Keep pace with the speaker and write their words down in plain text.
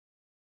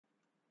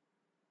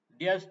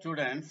Dear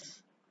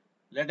students,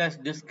 let us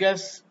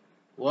discuss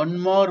one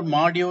more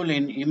module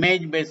in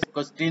image-based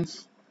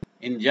questions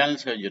in general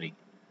surgery.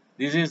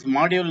 This is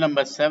module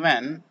number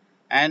 7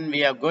 and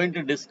we are going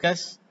to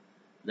discuss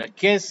the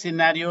case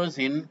scenarios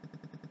in.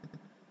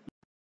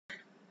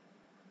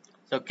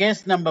 So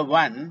case number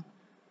 1,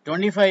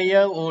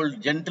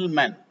 25-year-old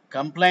gentleman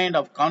complained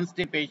of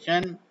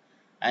constipation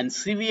and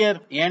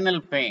severe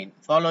anal pain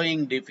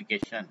following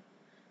defecation.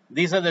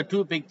 These are the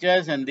two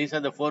pictures and these are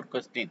the 4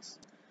 questions.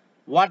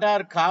 What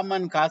are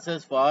common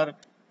causes for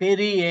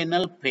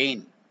perianal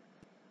pain?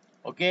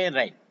 Okay,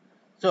 right.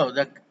 So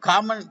the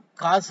common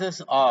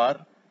causes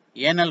are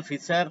anal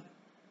fissure,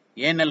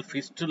 anal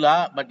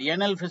fistula, but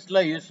anal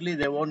fistula usually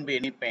there won't be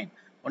any pain.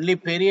 Only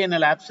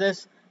perianal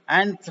abscess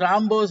and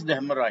thrombosed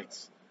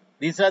hemorrhoids.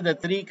 These are the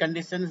 3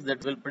 conditions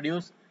that will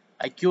produce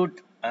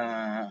acute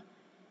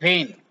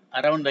pain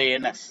around the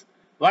anus.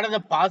 What are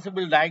the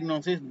possible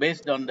diagnoses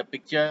based on the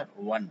picture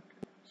 1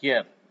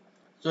 here?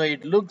 So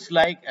it looks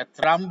like a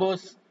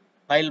thrombus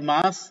pile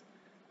mass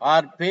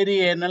or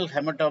perianal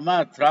hematoma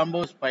or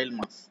thrombus pile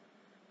mass,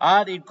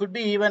 or it could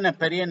be even a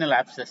perianal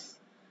abscess.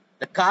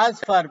 The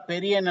cause for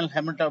perianal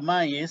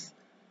hematoma is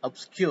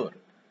obscure,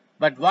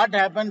 but what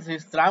happens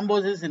is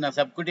thrombosis in a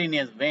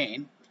subcutaneous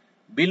vein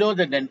below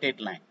the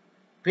dentate line.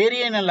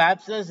 Perianal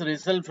abscess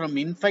results from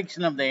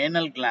infection of the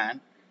anal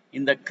gland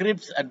in the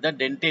crypts at the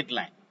dentate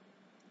line.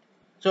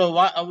 So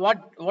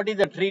what is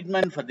the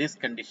treatment for this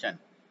condition?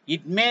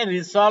 It may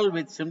resolve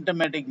with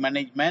symptomatic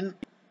management,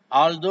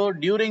 although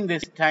during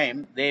this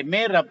time they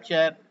may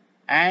rupture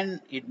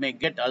and it may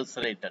get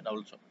ulcerated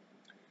also.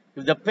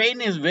 If the pain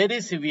is very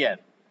severe,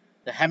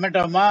 the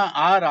hematoma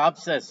or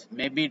abscess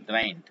may be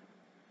drained.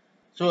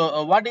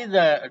 So what is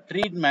the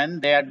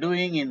treatment they are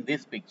doing in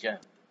this picture?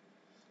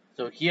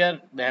 So here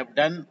they have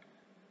done,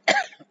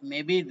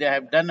 maybe they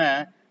have done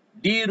a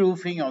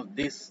de-roofing of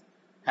this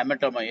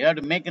hematoma. You have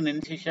to make an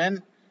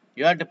incision,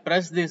 you have to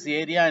press this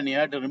area and you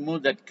have to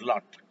remove that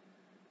clot,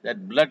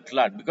 that blood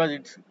clot, because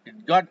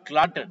it got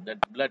clotted, that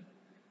blood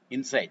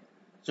inside.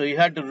 So you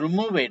have to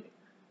remove it,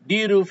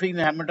 de-roofing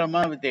the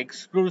hematoma with the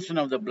exclusion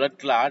of the blood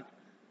clot,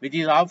 which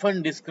is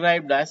often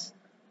described as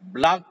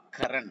block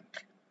current.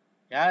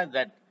 Yeah,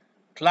 that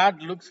clot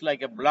looks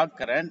like a block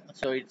current,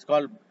 so it's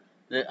called.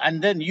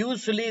 And then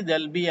usually there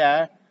will be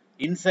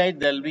inside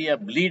there will be a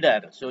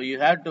bleeder. So you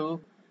have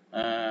to,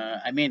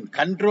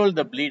 control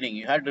the bleeding.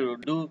 You have to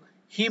do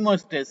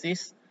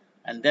hemostasis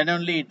and then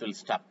only it will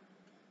stop.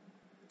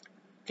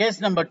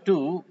 Case number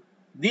 2,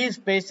 these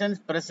patients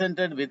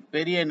presented with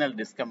perianal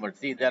discomfort.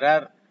 See, there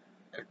are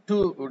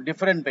 2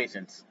 different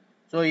patients.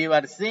 So you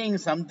are seeing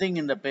something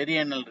in the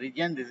perianal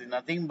region. This is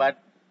nothing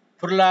but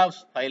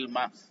prolapse pile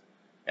mass.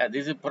 Yeah,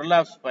 this is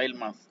prolapse pile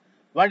mass.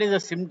 What is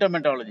the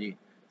symptomatology?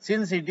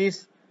 Since it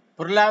is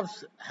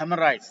prolapse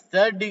hemorrhoids,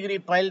 3rd degree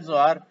piles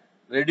are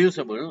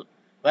reducible,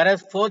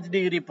 whereas 4th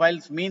degree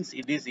piles means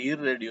it is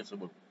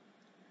irreducible.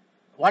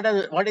 What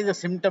is the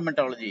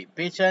symptomatology?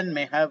 Patient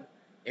may have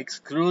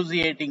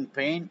excruciating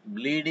pain,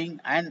 bleeding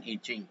and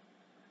itching.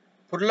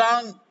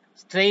 Prolonged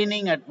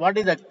straining at, what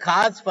is the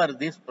cause for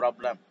this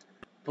problem?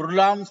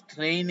 Prolonged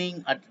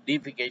straining at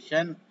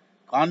defecation,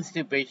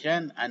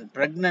 constipation and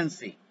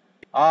pregnancy.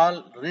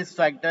 All risk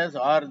factors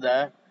are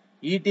the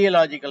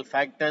etiological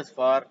factors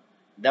for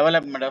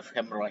development of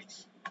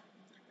hemorrhoids.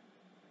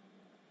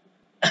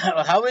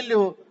 How will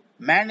you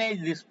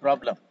manage this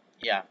problem?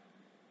 Yeah.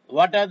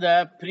 What are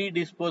the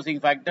predisposing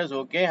factors?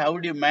 Okay. How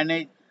do you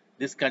manage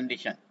this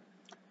condition?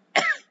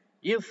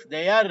 If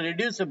they are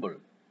reducible,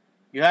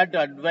 you have to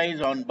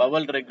advise on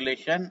bowel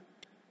regulation.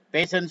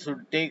 Patients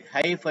should take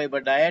high fiber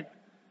diet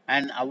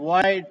and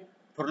avoid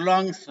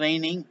prolonged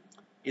straining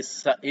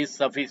is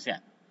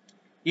sufficient.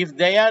 If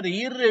they are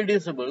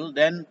irreducible,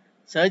 then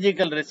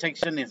surgical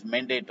resection is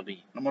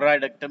mandatory.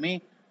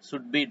 Hemorrhoidectomy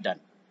should be done.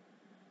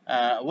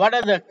 What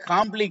are the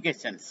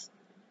complications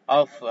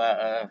of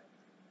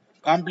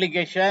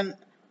complication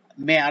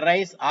may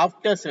arise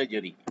after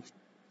surgery?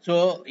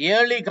 So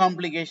early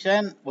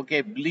complication,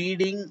 okay,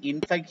 bleeding,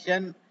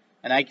 infection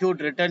and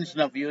acute retention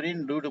of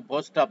urine due to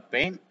post-op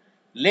pain.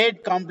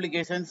 Late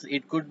complications,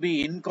 it could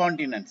be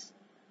incontinence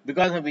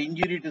because of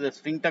injury to the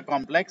sphincter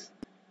complex,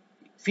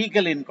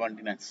 fecal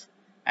incontinence,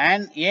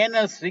 and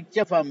anal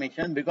stricture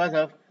formation because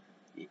of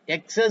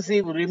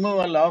excessive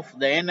removal of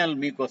the anal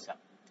mucosa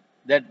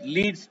that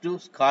leads to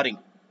scarring.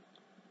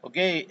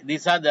 Okay,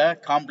 these are the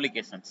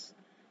complications.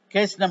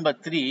 Case number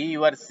 3,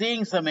 you are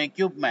seeing some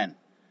equipment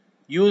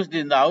used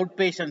in the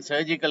outpatient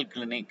surgical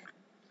clinic.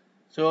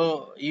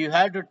 So you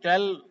have to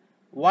tell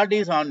what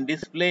is on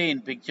display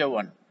in picture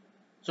 1.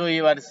 So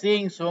you are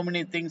seeing so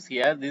many things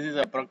here. This is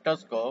a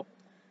proctoscope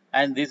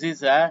and this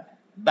is a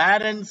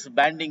Barron's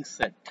banding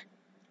set.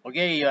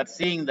 Okay, you are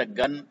seeing the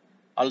gun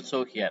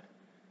also here.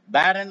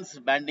 Barron's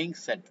banding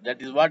set, that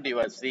is what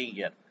you are seeing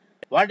here.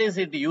 What is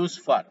it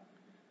used for?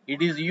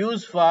 It is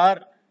used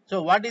for,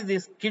 so what is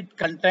this kit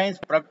contains?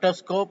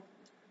 Proctoscope,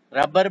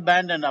 rubber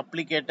band and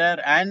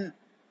applicator and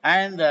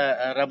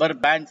rubber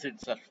bands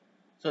itself.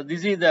 So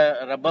this is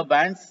the rubber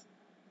bands,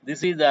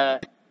 this is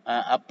the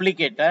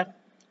applicator,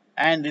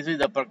 and this is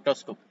the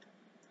proctoscope.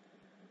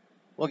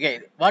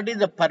 Okay, what is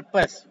the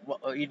purpose?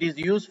 It is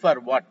used for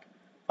what?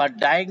 For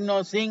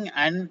diagnosing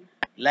and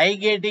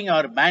ligating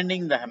or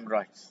banding the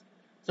hemorrhoids.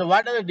 So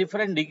what are the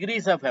different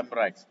degrees of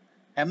hemorrhoids?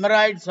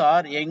 Hemorrhoids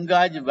are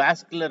engaged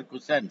vascular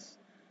cushions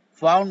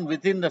found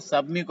within the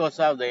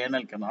submucosa of the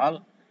anal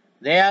canal.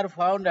 They are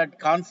found at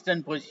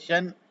constant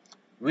position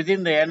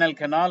within the anal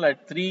canal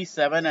at 3,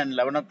 7 and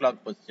 11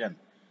 o'clock position.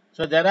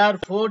 So there are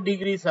 4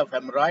 degrees of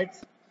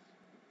hemorrhoids.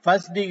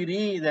 First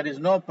degree, there is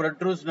no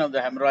protrusion of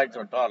the hemorrhoids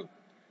at all.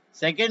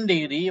 Second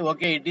degree,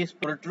 okay, it is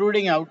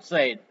protruding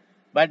outside,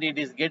 but it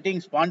is getting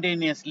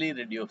spontaneously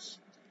reduced.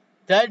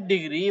 Third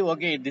degree,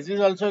 okay, this is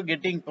also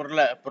getting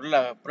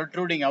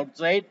protruding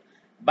outside,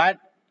 but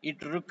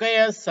it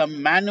requires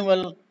some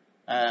manual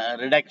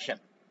reduction.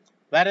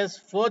 Whereas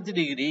fourth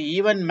degree,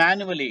 even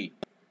manually,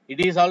 it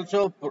is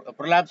also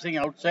prolapsing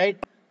outside,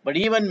 but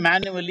even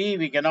manually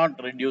we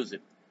cannot reduce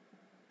it.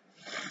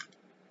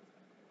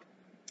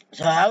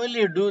 So how will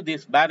you do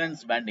this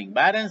Barron's banding?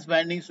 Barron's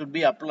banding should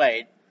be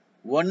applied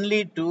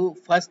only to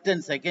first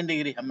and second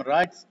degree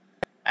hemorrhoids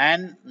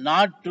and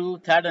not to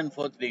third and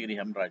fourth degree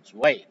hemorrhoids.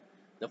 Why?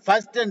 The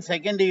first and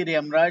second degree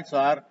hemorrhoids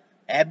are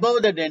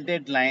above the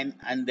dentate line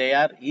and they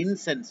are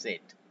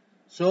insensate.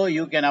 So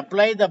you can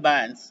apply the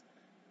bands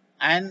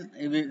and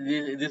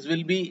this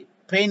will be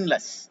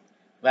painless.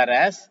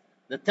 Whereas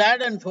the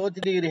third and fourth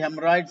degree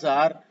hemorrhoids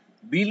are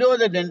below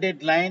the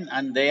dentate line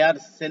and they are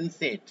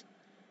sensate.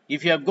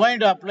 If you are going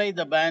to apply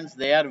the bands,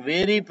 they are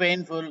very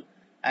painful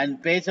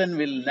and patient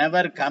will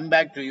never come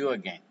back to you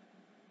again.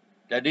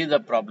 That is the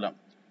problem.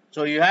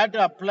 So you have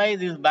to apply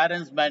this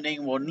Barron's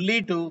banding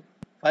only to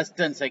first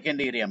and second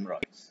degree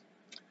hemorrhoids.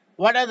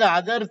 What are the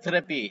other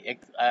therapy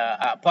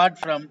apart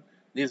from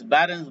this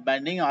Barron's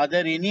banding? Are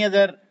there any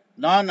other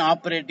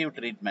non-operative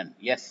treatment?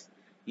 Yes.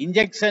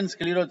 Injection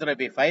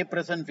sclerotherapy,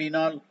 5%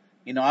 phenol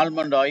in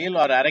almond oil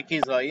or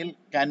arachis oil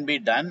can be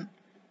done.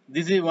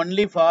 This is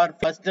only for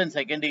first and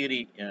second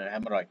degree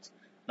hemorrhoids,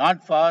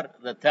 not for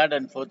the third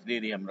and fourth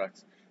degree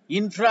hemorrhoids.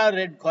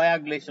 Infrared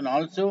coagulation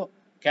also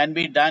can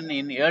be done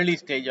in early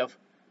stage of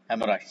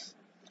hemorrhoids.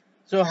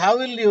 So how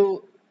will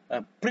you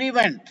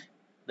prevent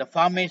the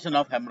formation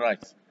of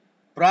hemorrhoids?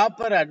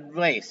 Proper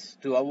advice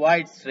to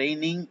avoid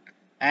straining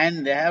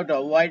and they have to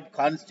avoid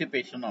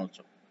constipation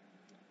also.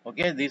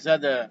 Okay, these are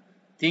the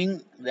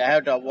things they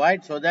have to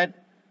avoid so that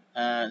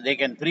they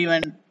can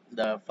prevent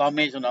the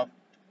formation of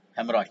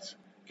hemorrhoids.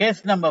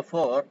 Case number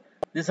 4,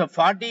 this is a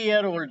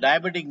 40-year-old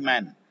diabetic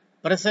man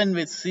present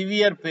with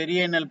severe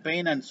perianal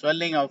pain and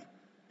swelling of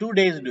 2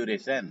 days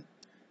duration.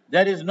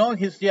 There is no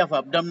history of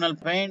abdominal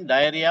pain,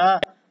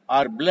 diarrhea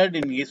or blood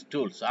in his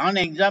stools. On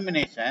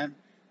examination,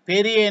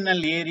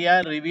 perianal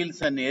area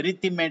reveals an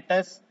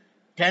erythematous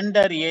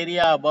tender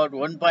area about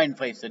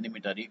 1.5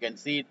 centimeter. You can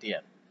see it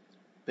here.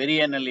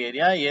 Perianal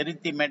area,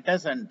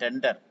 erythematous and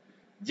tender.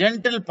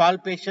 Gentle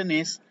palpation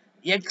is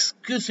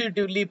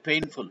exclusively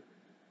painful,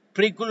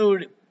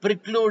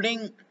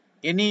 preventing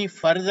any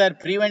further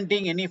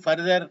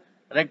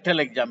rectal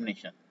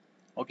examination.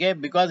 Okay,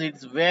 because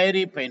it's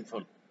very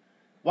painful.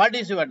 What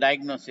is your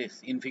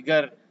diagnosis in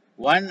figure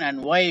 1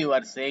 and why you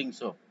are saying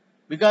so?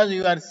 Because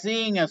you are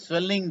seeing a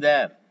swelling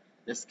there.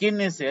 The skin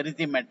is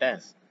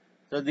erythematous.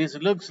 So this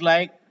looks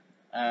like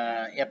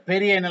a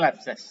perianal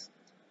abscess.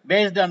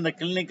 Based on the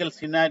clinical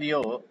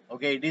scenario,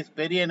 okay, it is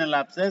perianal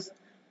abscess,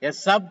 a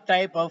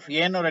subtype of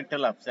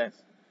anorectal abscess.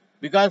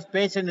 Because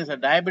patient is a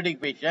diabetic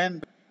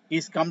patient, he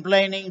is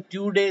complaining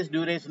 2 days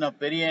duration of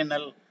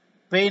perianal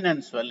pain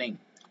and swelling.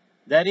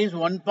 There is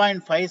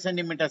 1.5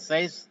 centimeter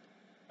size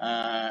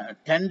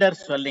tender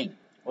swelling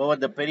over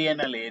the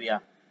perianal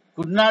area.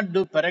 Could not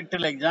do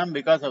perectal exam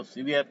because of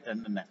severe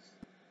tenderness.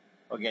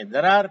 Okay,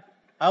 there are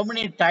how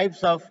many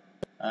types of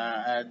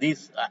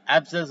these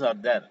abscess are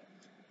there?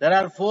 There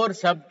are 4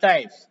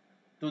 subtypes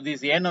to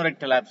this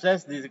anorectal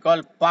abscess. This is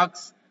called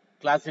Parkes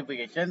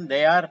classification.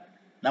 They are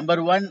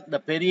number 1, the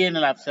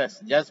perianal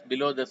abscess just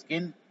below the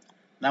skin.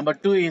 Number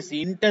 2 is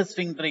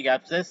intersphincteric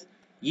abscess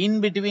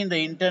in between the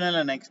internal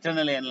and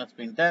external anal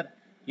sphincter.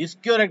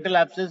 Ischiorectal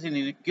abscess in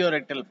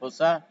ischiorectal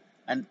fossa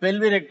and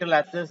pelvirectal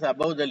abscess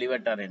above the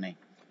levator ani.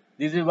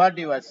 This is what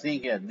you are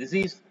seeing here. This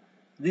is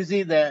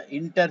the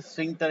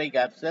intersphincteric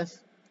abscess,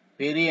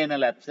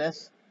 perianal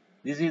abscess.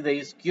 This is the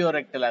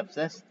ischiorectal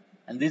abscess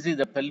and this is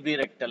the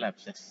pelvirectal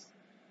abscess.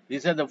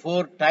 These are the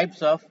 4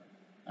 types of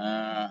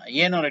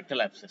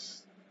anorectal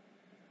abscess.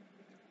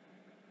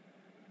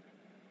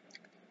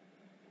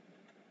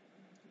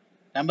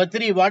 Number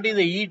 3, what is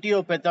the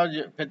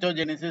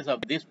etiopathogenesis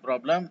of this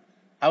problem?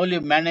 How will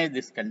you manage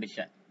this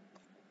condition?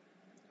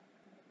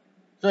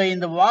 So,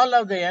 in the wall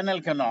of the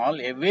anal canal,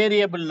 a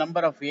variable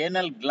number of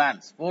anal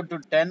glands, 4 to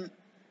 10,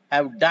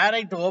 have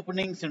direct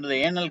openings into the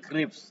anal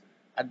crypts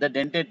at the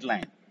dentate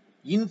line.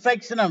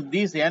 Infection of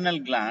these anal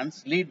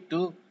glands lead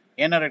to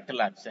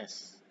anorectal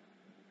abscess.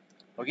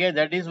 Okay,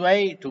 that is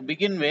why to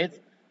begin with,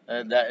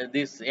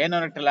 this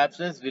anorectal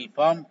abscess will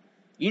form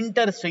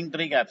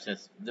intersphincteric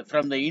abscess.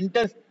 From the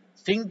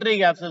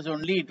intersphincteric abscess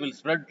only, it will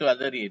spread to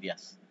other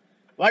areas.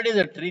 What is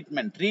the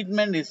treatment?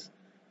 Treatment is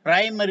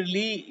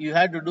primarily you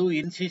have to do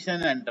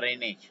incision and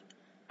drainage.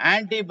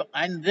 And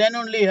then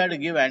only you have to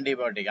give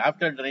antibiotic.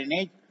 After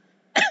drainage,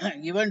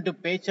 given to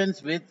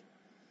patients with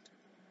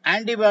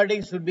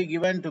antibiotics should be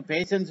given to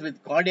patients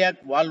with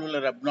cardiac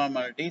valvular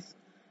abnormalities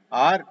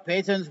or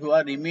patients who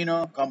are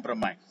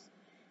immunocompromised.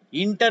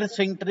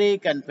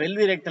 Intersphincteric and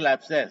pelvirectal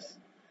abscess,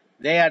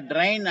 they are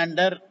drained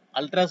under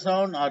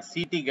ultrasound or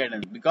CT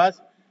guidance because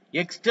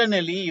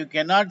externally you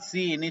cannot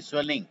see any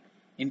swelling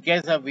in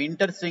case of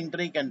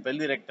intersphincteric and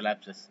pelvirectal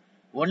abscess.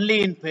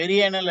 Only in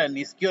perianal and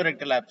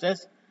ischiorectal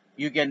abscess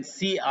you can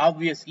see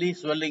obviously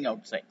swelling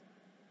outside.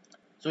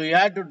 So you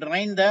have to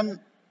drain them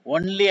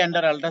only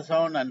under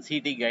ultrasound and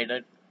CT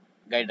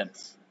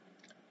guidance.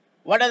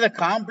 What are the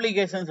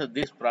complications of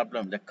this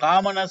problem? The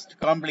commonest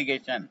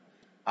complication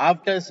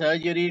after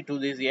surgery to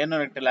this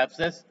anorectal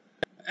abscess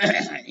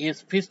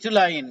is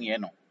fistula in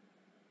ano.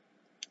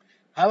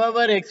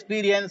 However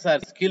experienced or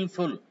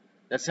skillful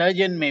the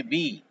surgeon may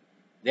be,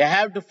 they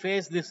have to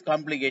face this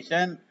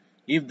complication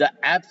if the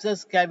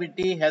abscess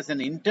cavity has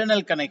an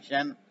internal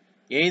connection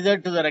either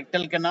to the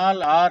rectal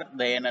canal or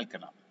the anal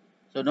canal.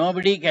 So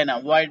nobody can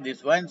avoid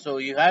this one. So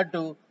you have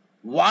to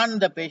warn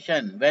the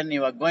patient when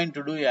you are going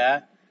to do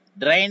a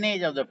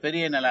drainage of the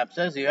perianal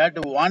abscess. You have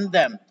to warn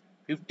them.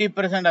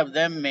 50% of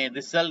them may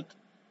result,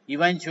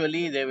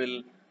 eventually they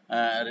will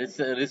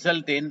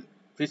result in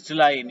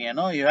fistula in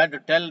ano. You have to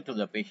tell to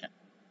the patient.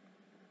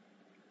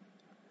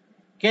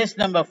 Case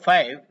number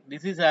 5.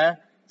 This is a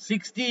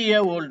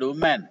 60-year-old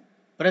woman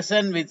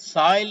present with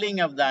soiling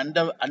of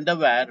the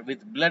underwear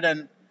with blood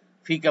and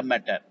fecal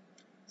matter.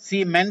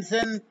 She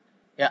mentioned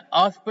a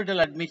hospital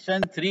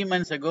admission 3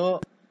 months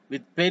ago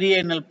with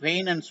perianal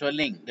pain and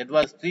swelling that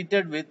was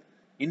treated with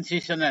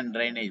incision and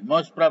drainage.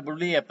 Most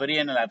probably a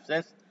perianal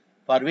abscess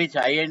for which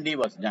IND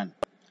was done.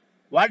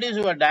 What is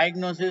your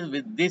diagnosis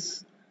with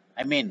this,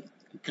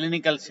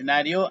 clinical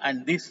scenario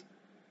and this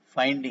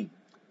finding?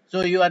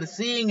 So you are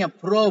seeing a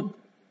probe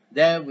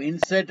they have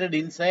inserted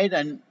inside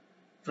and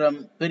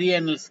from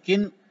perianal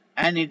skin,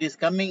 and it is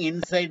coming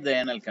inside the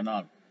anal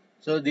canal.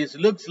 So this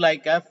looks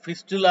like a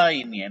fistula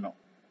in ano.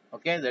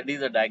 Okay, that is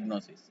the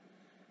diagnosis.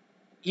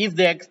 If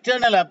the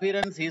external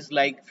appearance is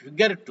like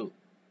figure 2,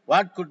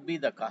 what could be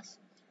the cause?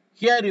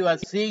 Here you are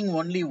seeing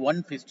only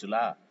one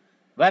fistula,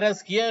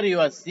 whereas here you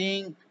are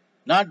seeing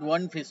not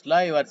one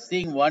fistula, you are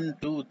seeing 1,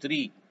 2,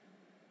 3.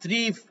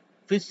 3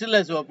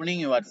 fistulas opening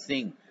you are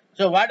seeing.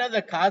 So what are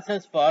the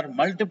causes for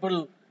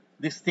multiple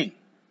this thing?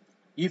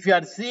 If you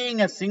are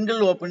seeing a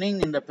single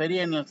opening in the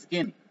perianal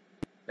skin,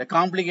 the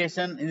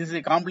complication, this is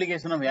a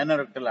complication of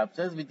anorectal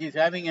abscess which is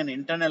having an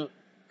internal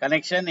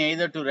connection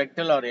either to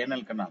rectal or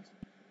anal canals.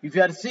 If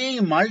you are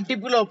seeing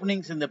multiple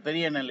openings in the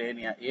perianal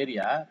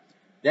area,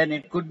 then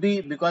it could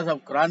be because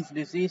of Crohn's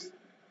disease,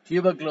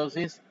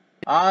 tuberculosis,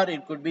 or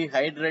it could be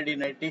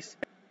hidradenitis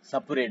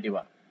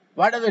suppurativa.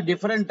 What are the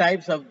different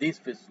types of these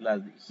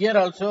fistulas? Here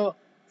also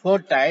 4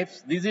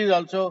 types. This is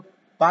also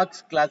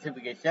Park's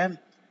classification.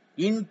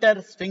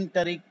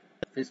 Intersphincteric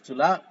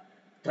fistula,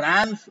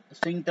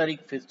 transsphincteric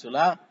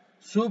fistula,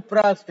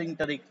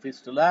 suprasphincteric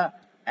fistula,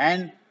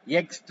 and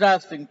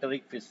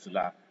extrasphincteric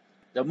fistula.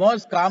 The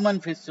most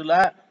common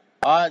fistula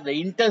are the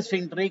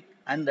intersphincteric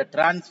and the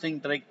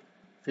transsphincteric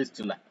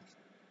fistula.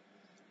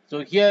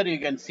 So here you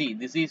can see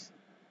this is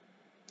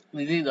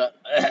the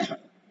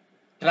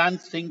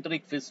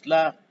transsphincteric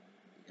fistula.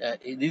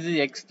 This is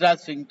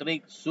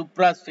extrasphincteric,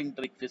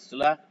 suprasphincteric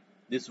fistula.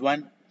 This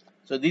one.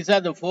 So these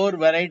are the 4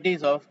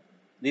 varieties of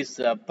this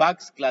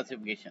Park's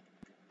classification.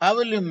 How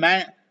will you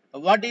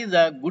what is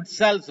the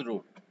Goodsall's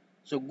rule?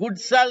 So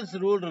Goodsall's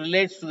rule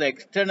relates to the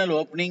external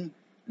opening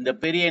in the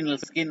perianal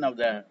skin of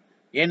the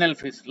anal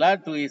fistula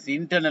to its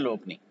internal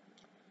opening.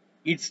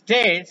 It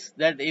states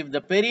that if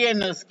the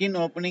perianal skin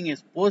opening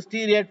is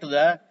posterior to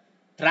the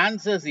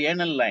transverse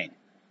anal line,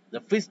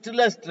 the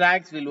fistulous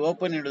tracts will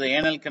open into the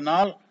anal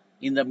canal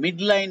in the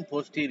midline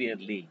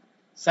posteriorly,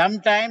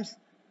 sometimes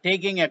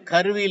taking a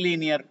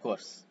curvilinear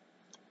course.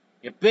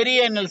 A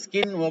perianal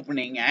skin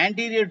opening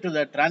anterior to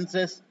the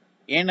transverse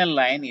anal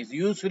line is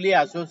usually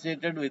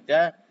associated with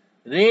a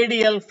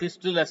radial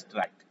fistulous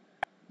tract.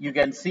 You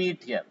can see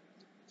it here.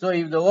 So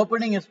if the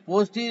opening is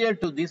posterior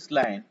to this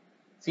line,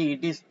 see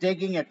it is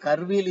taking a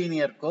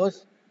curvilinear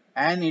course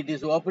and it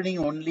is opening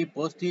only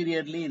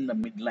posteriorly in the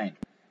midline.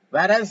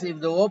 Whereas if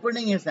the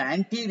opening is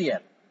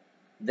anterior,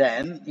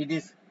 then it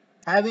is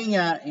having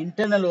an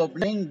internal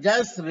opening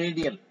just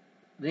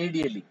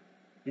radially.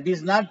 It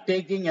is not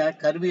taking a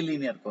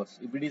curvilinear course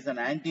if it is an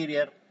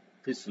anterior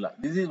fistula.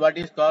 This is what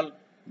is called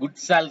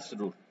Goodsall's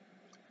rule.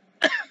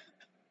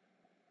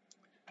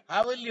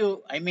 How will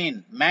you,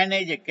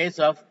 manage a case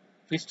of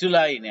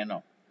fistula in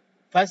ano?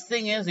 First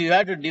thing is you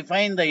have to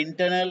define the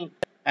internal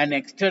and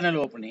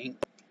external opening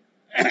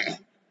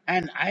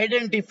and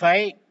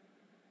identify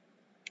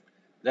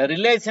the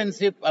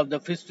relationship of the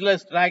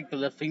fistulous tract to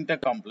the sphincter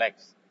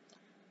complex.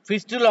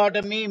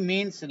 Fistulotomy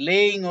means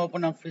laying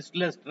open of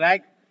fistulous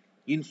tract.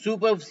 In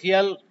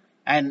superficial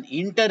and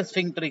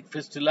intersphincteric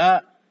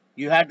fistula,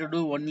 you have to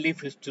do only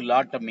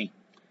fistulotomy.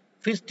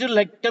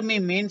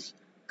 Fistulectomy means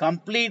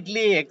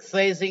completely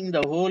excising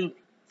the whole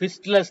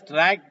fistulous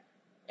tract.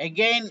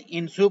 Again,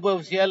 in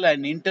superficial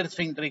and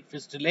intersphincteric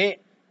fistulae,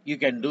 you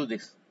can do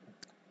this.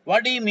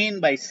 What do you mean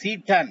by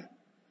seton?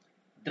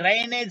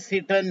 Drainage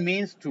seton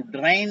means to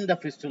drain the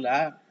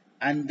fistula,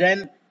 and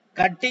then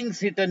cutting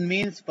seton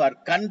means for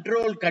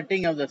controlled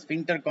cutting of the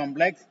sphincter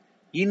complex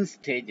in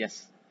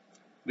stages.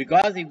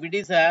 Because if it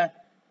is a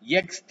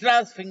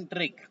extra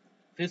sphincteric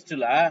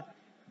fistula,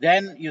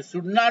 then you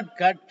should not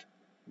cut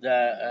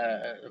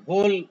the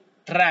whole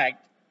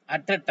tract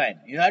at a time.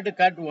 You have to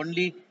cut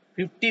only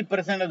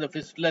 50% of the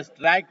fistulous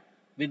tract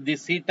with the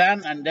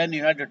seton, and then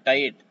you have to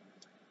tie it.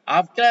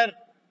 After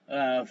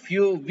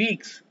few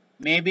weeks,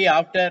 maybe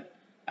after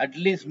at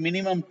least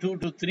minimum 2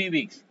 to 3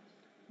 weeks,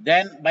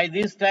 then by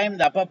this time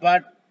the upper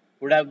part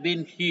would have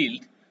been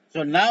healed.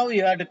 So now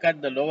you have to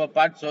cut the lower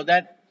part so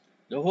that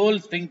the whole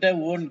sphincter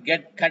won't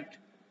get cut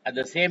at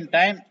the same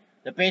time.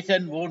 The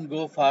patient won't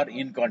go for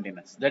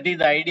incontinence. That is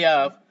the idea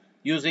of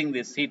using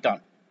this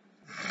seton.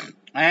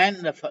 And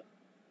the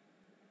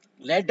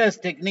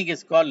latest technique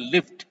is called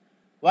lift.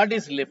 What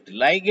is lift?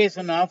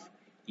 Ligation of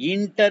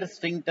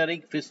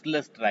intersphincteric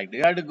fistulous tract.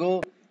 You have to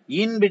go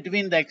in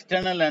between the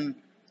external and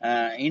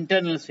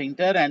internal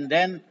sphincter, and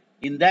then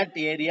in that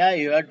area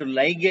you have to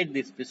ligate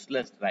this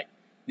fistulous tract.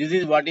 This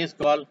is what is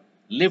called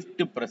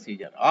lift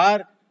procedure.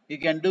 Or you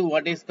can do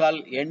what is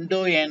called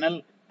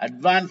endoanal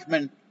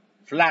advancement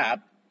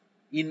flap,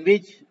 in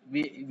which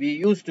we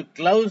used to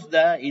close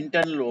the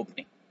internal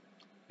opening.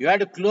 You have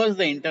to close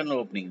the internal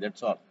opening,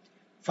 that's all.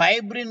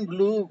 Fibrin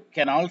glue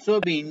can also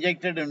be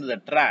injected into the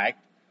tract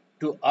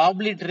to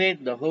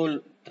obliterate the whole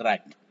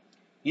tract.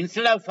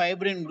 Instead of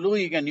fibrin glue,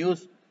 you can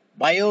use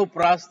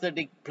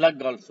bioprosthetic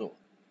plug also.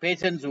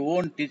 Patient's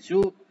own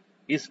tissue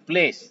is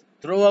placed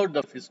throughout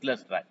the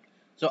fistulous tract.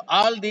 So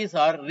all these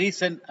are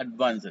recent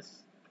advances.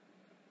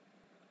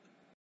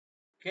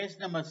 Case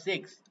number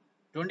 6.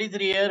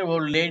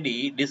 23-year-old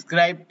lady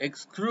described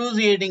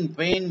excruciating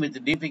pain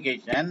with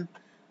defecation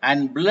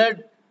and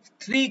blood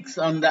streaks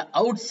on the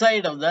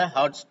outside of the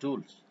hot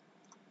stools.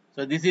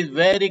 So this is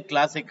very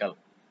classical.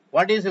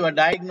 What is your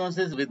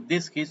diagnosis with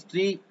this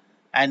history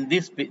and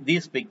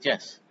these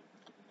pictures?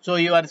 So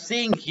you are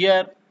seeing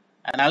here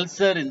an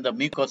ulcer in the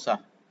mucosa.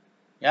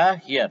 Yeah,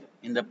 here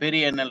in the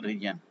perianal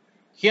region.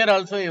 Here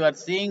also you are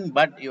seeing,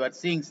 but you are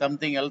seeing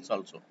something else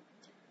also.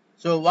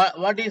 So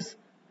what is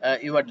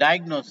your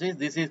diagnosis?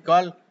 This is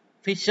called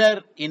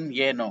fissure in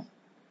ano.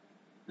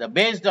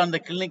 Based on the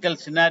clinical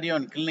scenario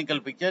and clinical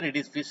picture, it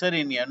is fissure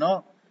in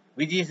ano,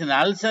 which is an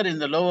ulcer in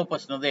the lower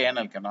portion of the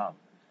anal canal.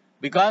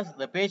 Because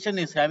the patient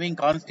is having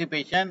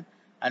constipation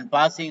and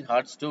passing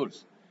hot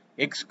stools.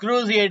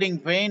 Excruciating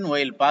pain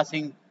while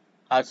passing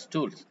hot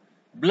stools.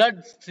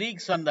 Blood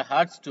streaks on the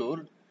hot stool,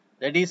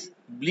 that is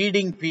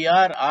bleeding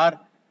PR or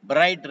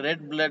bright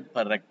red blood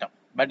per rectum.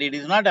 But it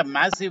is not a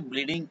massive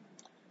bleeding,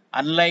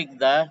 unlike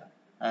the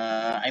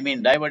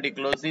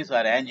diverticulosis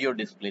or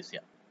angiodysplasia.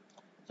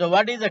 So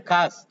what is the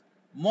cause?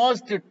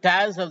 Most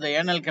tears of the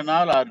anal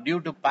canal are due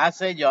to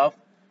passage of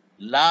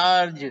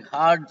large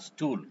hard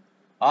stool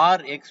or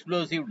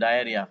explosive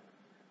diarrhea.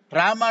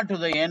 Trauma to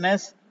the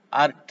anus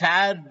or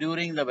tear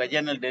during the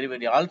vaginal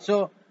delivery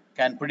also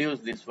can produce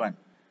this one.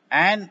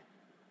 And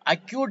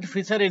acute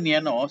fissure in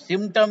ano,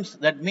 symptoms,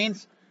 that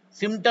means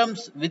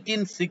symptoms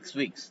within 6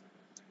 weeks.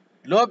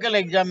 Local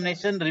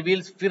examination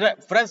reveals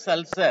fresh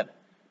ulcer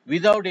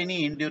without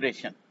any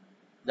induration.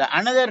 The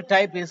another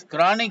type is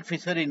chronic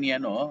fissure in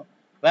ano,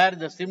 where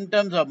the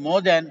symptoms are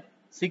more than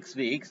 6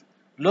 weeks.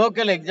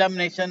 Local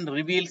examination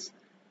reveals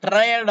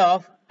triad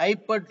of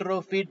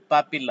hypertrophied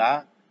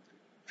papilla,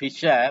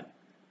 fissure,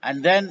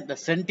 and then the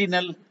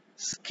sentinel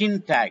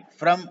skin tag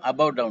from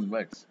above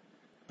downwards.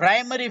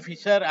 Primary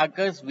fissure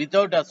occurs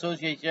without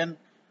association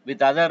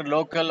with other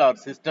local or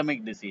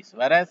systemic disease,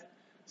 whereas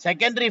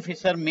secondary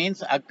fissure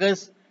means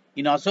occurs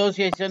in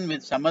association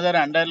with some other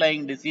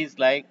underlying disease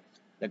like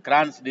the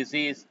Crohn's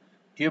disease,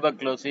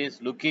 tuberculosis,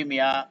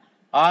 leukemia,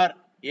 or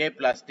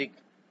aplastic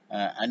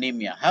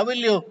anemia. How will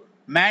you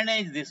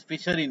manage this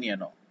fissure in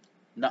ano?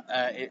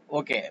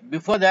 Okay,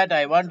 before that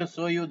I want to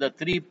show you the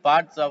 3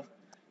 parts of,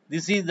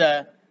 this is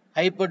the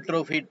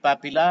hypertrophied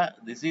papilla,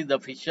 this is the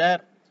fissure,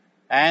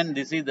 and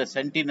this is the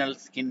sentinel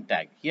skin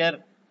tag. Here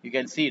you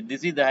can see it.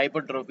 This is the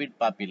hypertrophied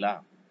papilla,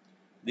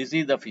 this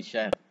is the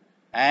fissure,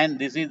 and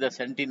this is the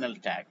sentinel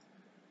tag.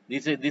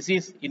 This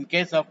is in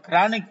case of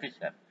chronic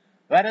fissure.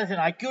 Whereas in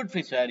acute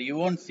fissure, you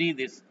won't see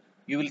this.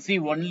 You will see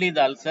only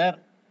the ulcer.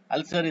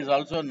 Ulcer is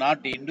also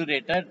not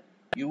indurated.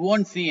 You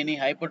won't see any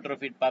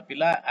hypertrophied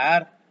papilla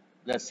or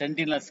the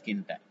sentinel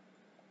skin tag.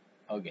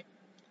 Okay.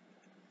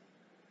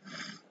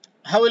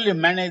 How will you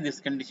manage this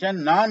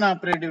condition?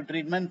 Non-operative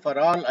treatment for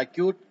all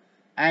acute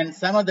and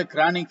some of the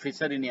chronic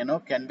fissure in ano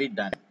can be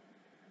done.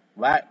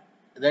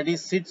 That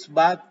is sitz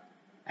bath,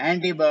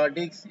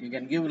 antibiotics, you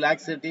can give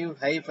laxative,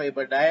 high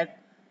fiber diet,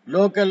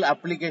 local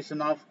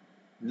application of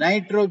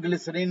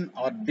nitroglycerin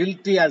or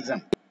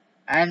diltiazem,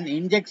 and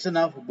injection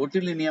of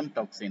botulinum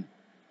toxin.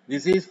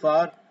 This is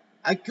for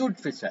acute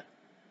fissure.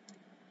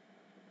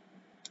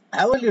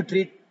 How will you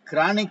treat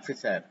chronic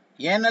fissure?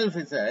 Anal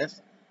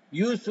fissures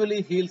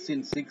usually heals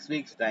in 6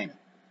 weeks time.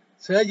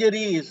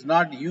 Surgery is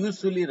not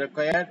usually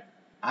required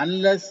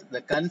unless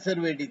the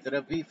conservative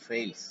therapy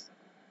fails.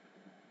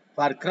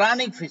 For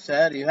chronic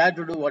fissure, you have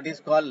to do what is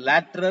called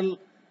lateral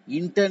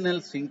internal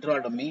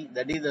sphincterotomy.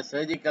 That is the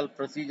surgical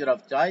procedure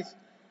of choice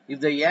if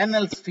the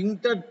anal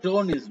sphincter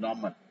tone is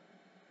normal.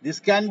 This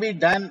can be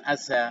done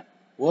as a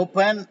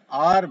open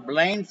or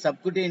blind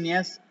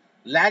subcutaneous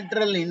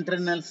lateral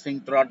internal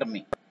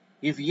sphincterotomy.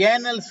 If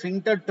anal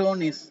sphincter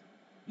tone is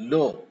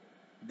low,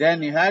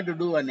 then you have to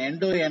do an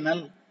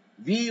endoanal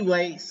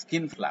VY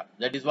skin flap.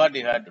 That is what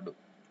you have to do.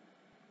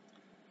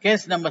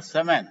 Case number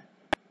 7.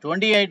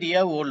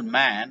 28-year-old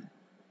man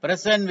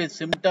present with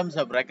symptoms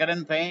of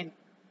recurrent pain,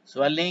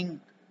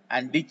 swelling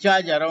and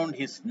discharge around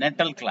his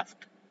natal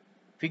cleft.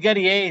 Figure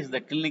A is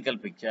the clinical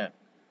picture.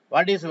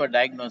 What is your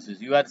diagnosis?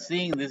 You are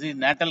seeing this is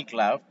natal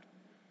cleft.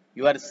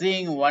 You are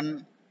seeing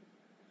one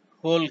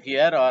hole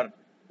here or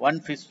one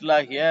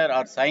fistula here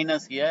or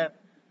sinus here,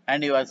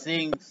 and you are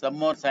seeing some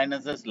more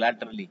sinuses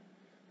laterally.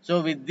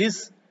 So with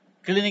this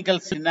clinical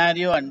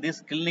scenario and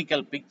this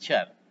clinical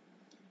picture,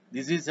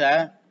 this is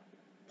a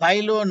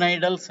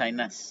pilonidal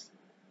sinus.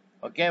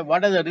 Okay,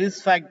 what are the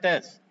risk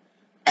factors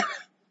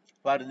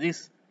for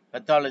this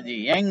pathology?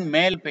 Young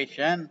male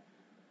patient,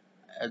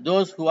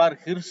 those who are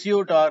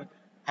hirsute or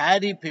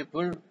hairy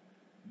people,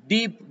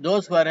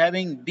 those who are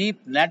having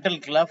deep natal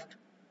cleft,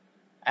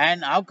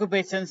 and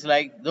occupations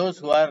like those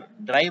who are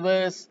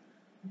drivers,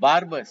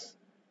 barbers,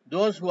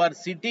 those who are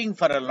sitting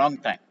for a long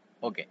time.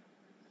 Okay.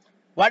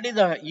 What is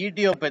the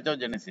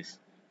etiopathogenesis?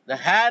 The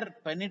hair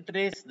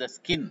penetrates the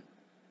skin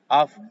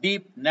of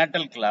deep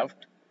natal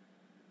cleft,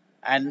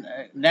 and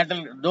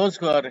those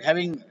who are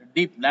having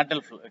deep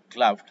natal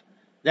cleft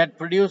that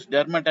produce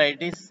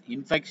dermatitis,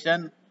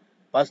 infection,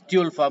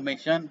 pustule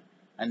formation,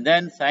 and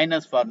then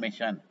sinus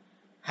formation.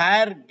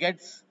 Hair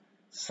gets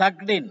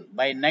sucked in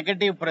by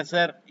negative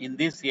pressure in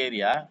this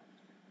area.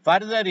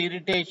 Further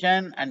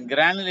irritation and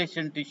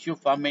granulation tissue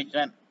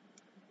formation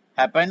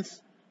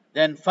happens.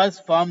 Then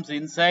first forms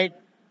inside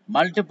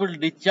multiple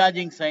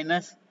discharging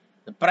sinus.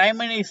 The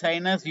primary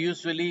sinus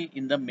usually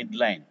in the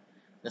midline.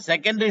 The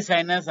secondary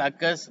sinus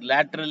occurs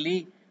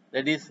laterally,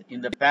 that is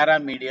in the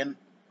paramedian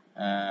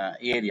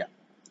area.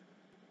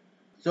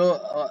 So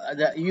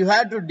you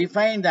have to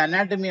define the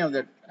anatomy of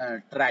the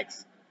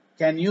tracts.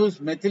 Can use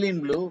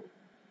methylene blue,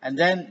 and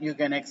then you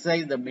can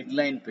excise the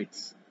midline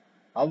pits.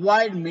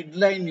 Avoid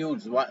midline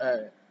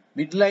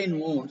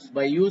wounds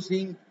by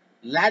using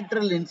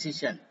lateral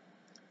incision.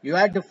 You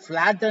have to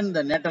flatten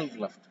the natal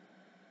cleft.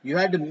 You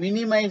have to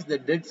minimize the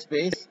dead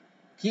space,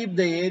 keep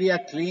the area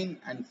clean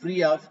and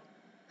free of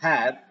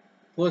hair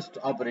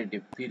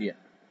post-operative period.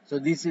 So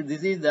this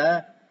is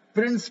the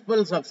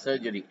principles of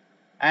surgery.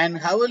 And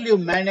how will you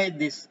manage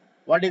this?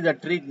 What is the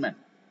treatment?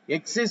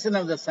 Excision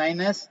of the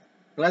sinus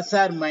plus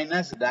or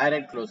minus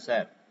direct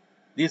closure.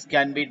 This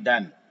can be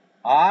done.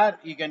 Or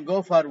you can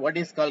go for what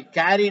is called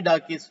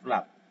Cary-Dawkins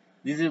flap.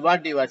 This is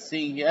what you are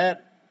seeing here.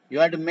 You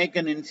have to make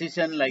an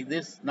incision like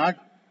this, not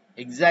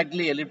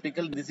exactly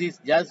elliptical. This is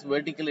just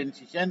vertical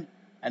incision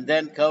and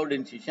then curved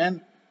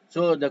incision.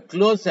 So the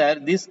closer,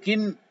 this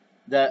skin,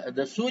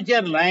 the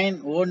suture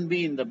line won't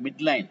be in the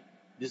midline.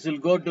 This will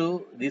go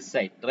to this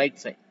side, right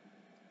side.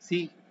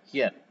 See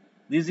here.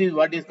 This is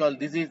what is called,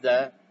 this is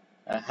the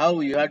how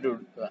you have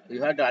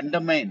to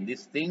undermine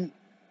this thing.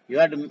 You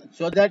have to,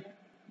 so that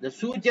the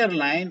suture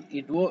line,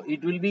 it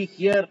will be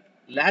here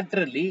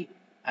laterally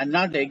and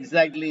not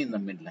exactly in the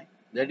midline.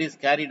 That is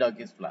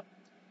Cary-Dawkins flap.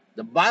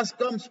 The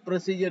Bascom's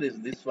procedure is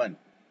this one.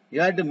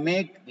 You have to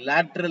make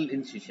lateral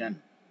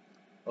incision.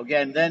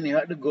 Okay, and then you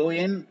have to go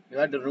in, you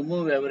have to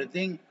remove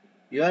everything.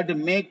 You have to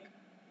make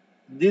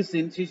this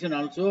incision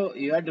also,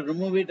 you have to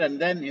remove it, and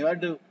then you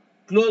have to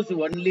close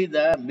only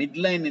the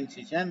midline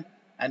incision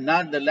and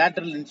not the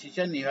lateral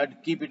incision. You have to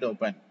keep it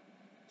open.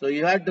 So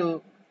you have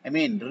to,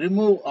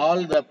 remove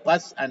all the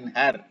pus and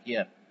hair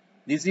here.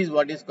 This is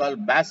what is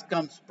called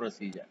Bascom's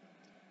procedure.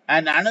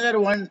 And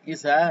another one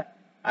is a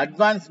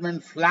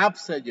advancement flap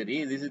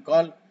surgery. This is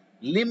called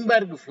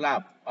Limburg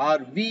flap or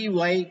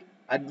VY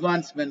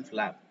advancement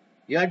flap.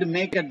 You have to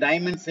make a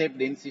diamond-shaped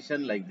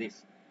incision like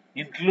this,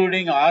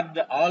 including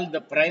all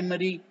the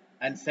primary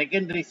and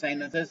secondary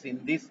sinuses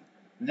in this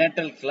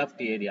natal cleft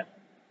area.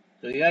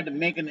 So you have to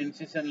make an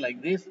incision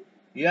like this.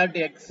 You have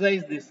to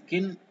excise the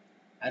skin,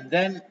 and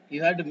then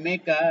you have to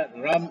make a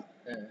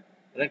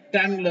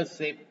rectangular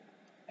shape.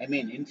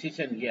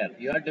 Incision here.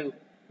 You have to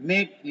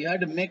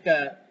make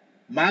a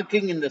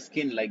marking in the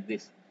skin like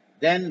this.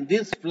 Then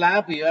this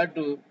flap you have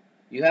to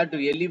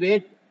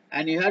elevate,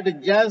 and you have to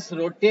just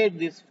rotate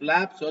this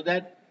flap so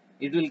that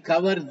it will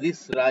cover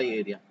this raw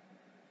area.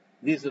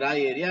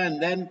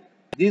 And then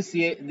this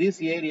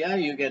area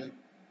you can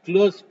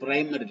close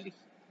primarily.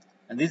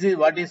 And this is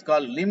what is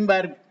called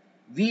Limburg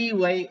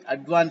VY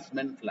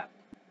advancement flap.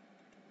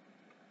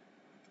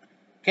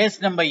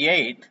 Case number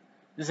 8.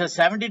 This is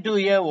a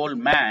 72-year-old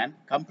man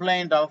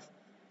complained of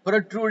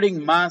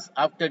protruding mass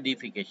after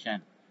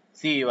defecation.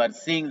 See, you are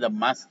seeing the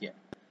mass here.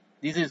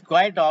 This is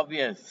quite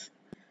obvious.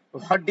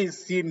 what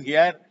is seen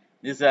here?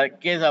 This is a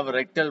case of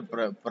rectal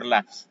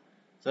prolapse.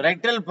 So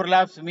rectal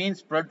prolapse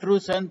means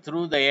protrusion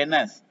through the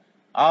anus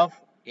of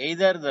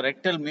either the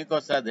rectal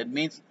mucosa, that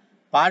means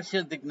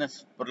partial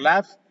thickness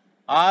prolapse,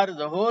 or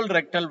the whole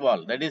rectal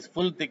wall, that is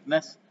full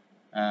thickness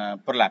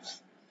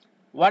prolapse.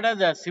 What are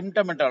the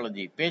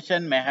symptomatology?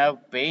 Patient may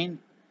have pain,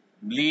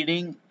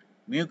 bleeding,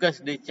 mucus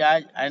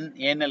discharge, and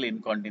anal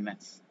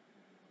incontinence.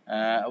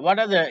 What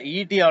are the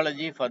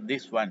etiology for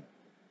this one?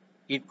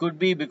 It could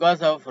be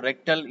because of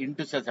rectal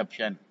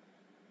intussusception,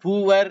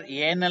 poor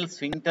anal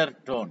sphincter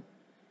tone,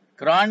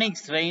 chronic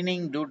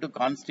straining due to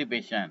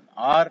constipation,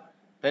 or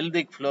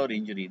pelvic floor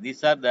injury.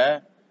 These are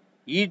the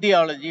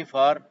etiology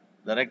for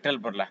the rectal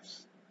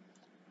prolapse.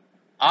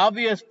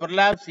 Obvious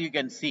prolapse you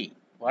can see.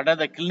 What are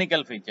the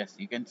clinical features?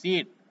 You can see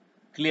it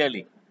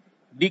clearly.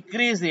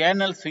 Decreased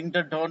anal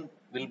sphincter tone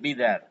will be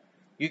there.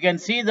 You can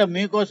see the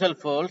mucosal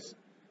folds.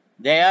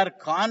 They are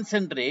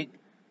concentric,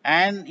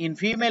 and in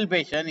female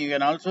patient you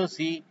can also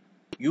see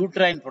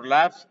uterine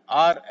prolapse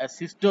or a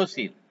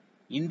cystocele,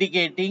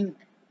 indicating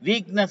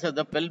weakness of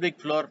the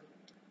pelvic floor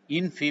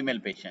in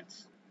female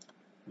patients.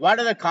 What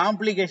are the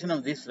complications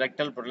of this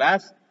rectal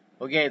prolapse?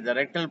 Okay, the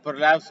rectal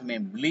prolapse may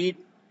bleed,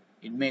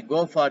 it may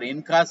go for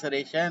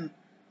incarceration,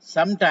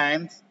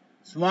 sometimes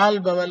small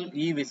bowel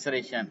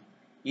evisceration.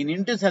 In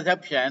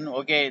intussusception,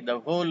 okay, the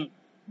whole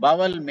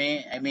bowel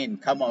may,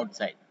 come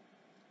outside.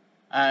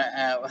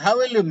 How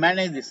will you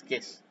manage this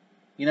case?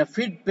 In a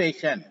fit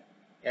patient,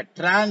 a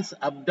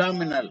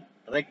transabdominal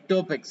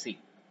rectopexy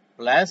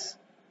plus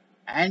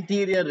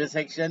anterior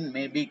resection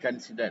may be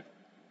considered.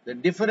 The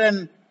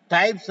different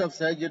types of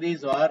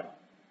surgeries are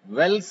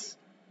Wells,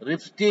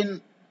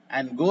 Ripstein,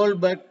 and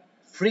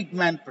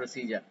Goldberg-Friedman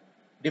procedure.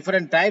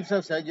 Different types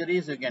of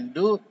surgeries you can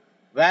do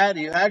where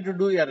you have to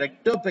do a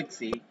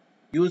rectopexy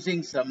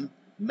using some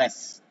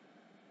mesh.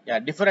 Yeah,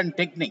 different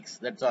techniques,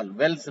 that's all.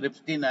 Wells,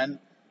 Ripstein, and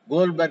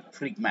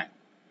Goldberg-Friedman.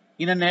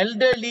 In an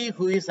elderly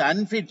who is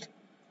unfit,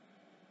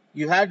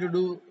 you have to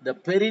do the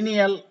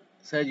perineal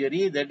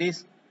surgery, that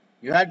is,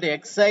 you have to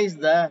excise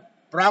the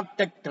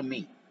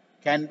proctectomy,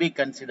 can be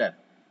considered.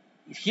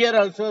 Here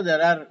also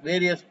there are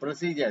various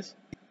procedures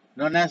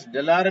known as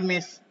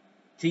Delorme's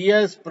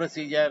Thieus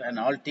procedure and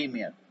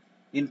Altimer.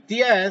 In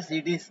Thieus,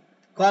 it is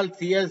called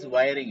Thieus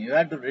wiring. You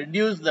have to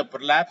reduce the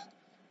prolapse,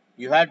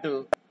 you have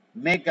to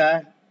make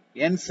a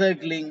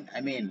encircling,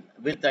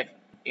 with a,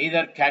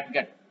 either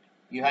catgut.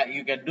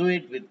 You can do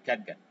it with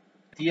catgut.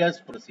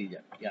 Thieus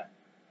procedure, yeah.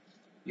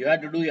 You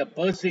have to do a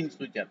pursing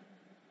suture,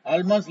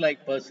 almost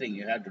like pursing,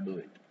 you have to do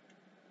it.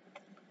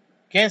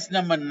 Case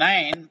number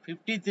 9,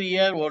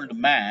 53-year-old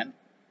man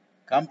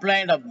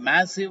complained of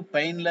massive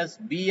painless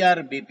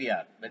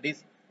BR-BPR, that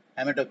is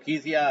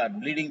hematochezia or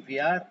bleeding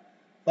PR.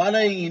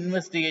 Following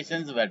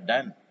investigations were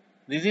done.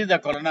 This is the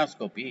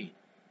colonoscopy.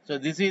 So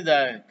this is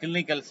the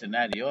clinical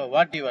scenario.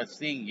 What you are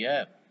seeing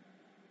here,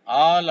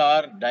 all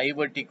are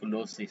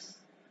diverticulosis.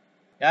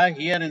 Yeah,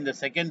 here in the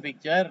second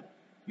picture,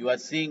 you are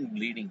seeing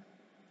bleeding.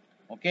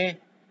 Okay,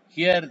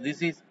 here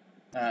this is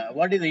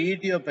what is the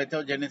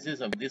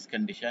etiopathogenesis of this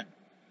condition?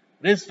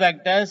 Risk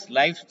factors: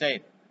 lifestyle,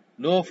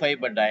 low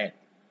fiber diet,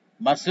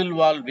 muscle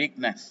wall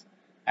weakness,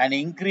 and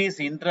increased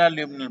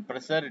intraluminal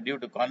pressure due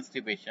to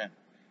constipation.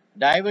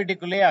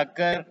 Diverticulae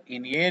occur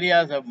in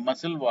areas of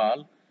muscle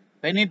wall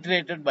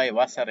penetrated by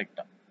vasa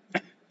recta.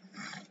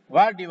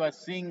 What you are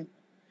seeing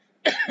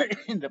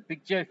in the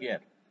picture here,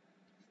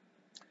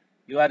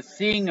 you are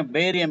seeing a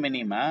barium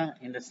enema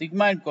in the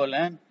sigmoid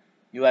colon.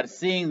 You are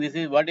seeing this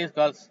is what is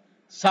called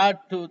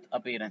sawtooth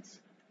appearance.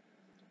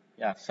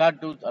 Yeah,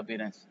 sawtooth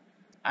appearance.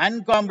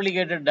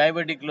 Uncomplicated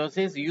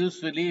diverticulosis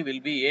usually will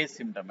be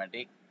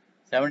asymptomatic,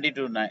 70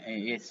 to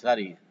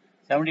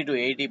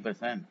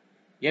 80%.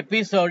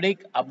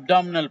 Episodic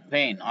abdominal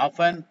pain,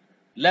 often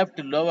left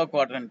lower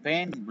quadrant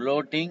pain,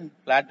 bloating,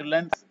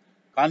 flatulence,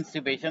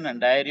 constipation, and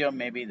diarrhea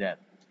may be there.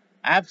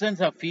 Absence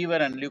of fever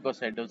and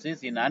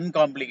leukocytosis in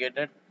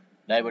uncomplicated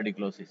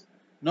diverticulosis.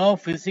 No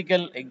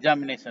physical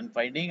examination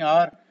finding,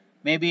 or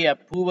maybe a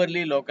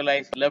poorly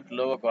localized left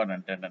lower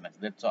quadrant tenderness.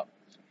 That's all.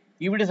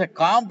 If it is a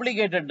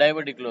complicated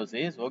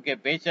diverticulosis, okay,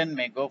 patient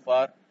may go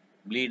for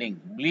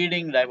bleeding.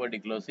 Bleeding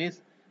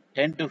diverticulosis,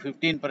 10 to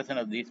 15%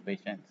 of these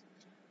patients.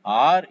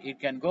 Or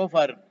it can go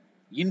for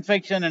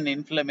infection and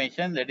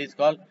inflammation, that is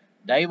called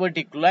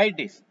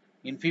diverticulitis,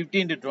 in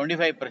 15 to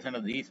 25%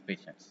 of these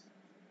patients.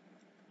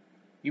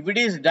 If it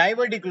is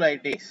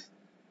diverticulitis,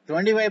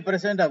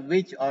 25% of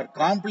which are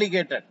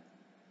complicated,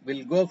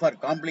 will go for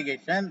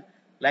complication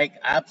like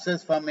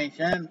abscess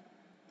formation,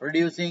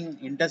 producing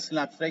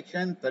intestinal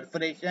obstruction,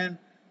 perforation,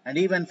 and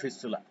even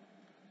fistula.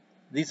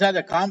 These are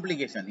the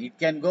complications. It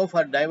can go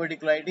for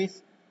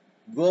diverticulitis,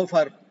 go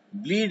for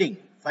bleeding.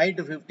 5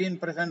 to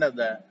 15% of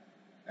the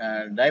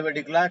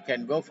diverticula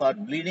can go for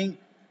bleeding.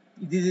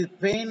 This is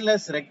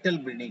painless rectal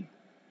bleeding.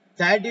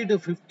 30 to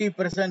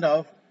 50%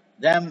 of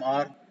them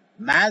are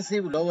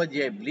massive lower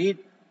GI bleed.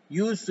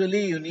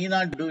 Usually you need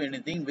not do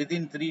anything.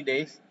 Within 3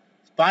 days,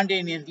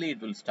 spontaneously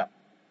it will stop.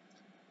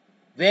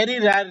 Very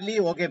rarely,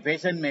 okay,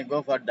 patient may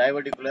go for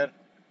diverticular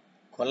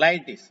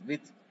colitis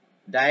with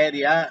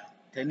diarrhea,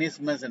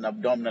 tenesmus, and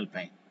abdominal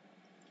pain.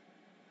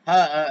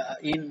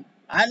 In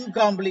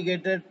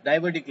uncomplicated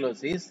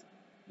diverticulosis,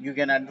 you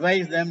can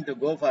advise them to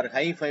go for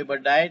high fiber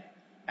diet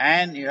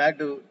and you have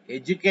to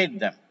educate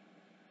them.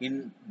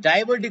 In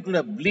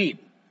diverticular bleed,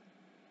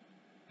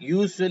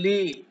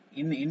 usually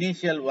in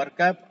initial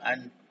workup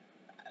and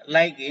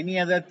like any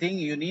other thing,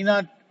 you need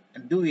not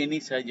do any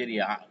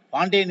surgery.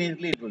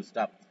 Spontaneously, it will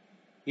stop.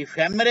 If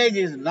hemorrhage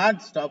is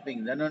not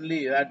stopping, then only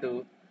you have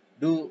to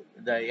do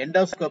the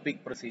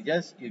endoscopic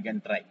procedures. You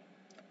can try.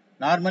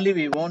 Normally,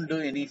 we won't do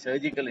any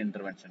surgical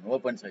intervention,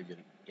 open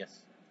surgery. Yes.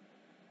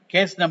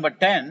 Case number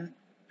 10,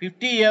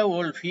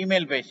 50-year-old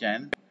female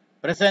patient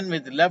present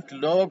with left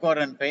lower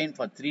quadrant pain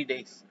for 3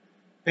 days.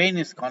 Pain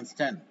is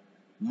constant,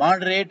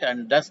 moderate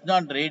and does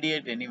not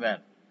radiate anywhere.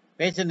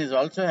 Patient is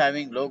also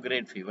having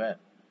low-grade fever.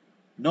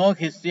 No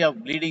history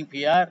of bleeding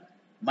PR,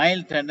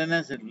 mild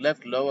tenderness in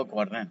left lower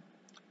quadrant.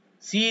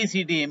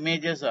 CECT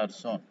images are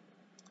shown.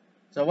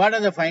 So what are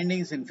the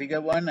findings in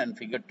figure 1 and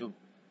figure 2?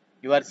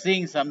 You are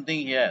seeing something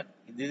here.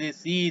 This is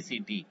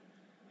CECT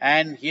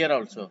and here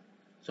also.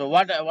 So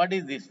what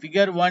is this?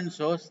 Figure 1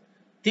 shows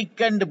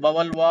thickened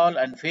bowel wall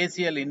and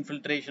facial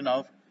infiltration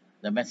of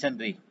the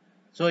mesentery.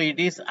 So it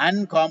is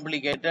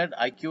uncomplicated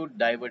acute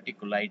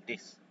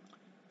diverticulitis.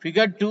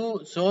 Figure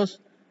 2 shows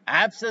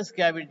abscess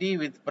cavity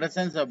with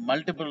presence of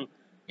multiple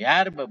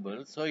air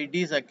bubbles. So it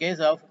is a case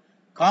of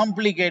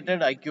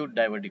complicated acute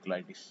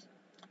diverticulitis.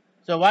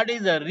 So what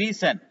is the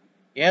reason?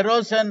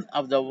 Erosion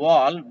of the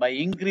wall by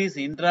increased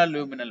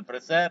intraluminal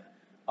pressure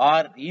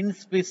or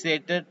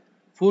inspissated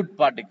food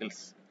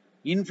particles.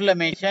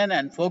 Inflammation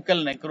and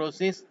focal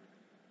necrosis.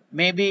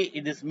 Maybe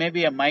it is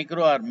a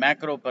micro or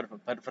macro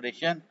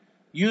perforation.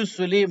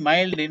 Usually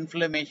mild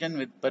inflammation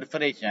with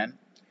perforation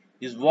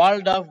is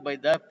walled off by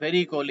the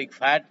pericolic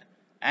fat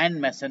and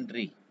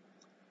mesentery.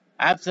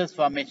 Abscess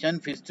formation,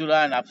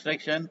 fistula and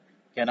obstruction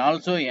can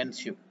also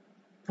ensue.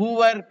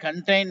 Poor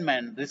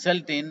containment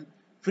result in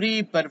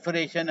free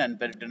perforation and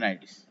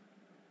peritonitis.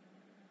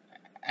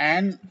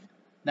 And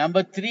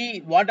number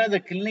 3, what are the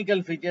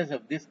clinical features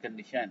of this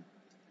condition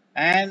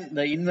and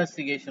the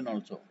investigation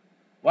also?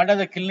 What are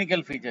the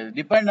clinical features?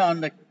 Depend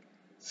on the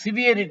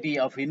severity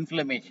of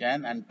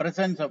inflammation and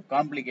presence of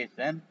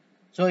complication.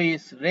 So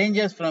it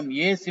ranges from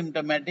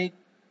asymptomatic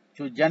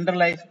to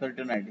generalized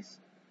peritonitis.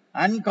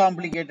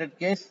 Uncomplicated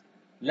case,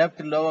 left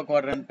lower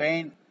quadrant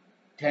pain,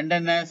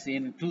 tenderness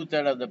in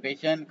 2/3 of the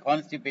patient,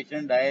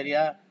 constipation,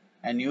 diarrhea,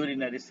 and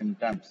urinary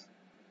symptoms.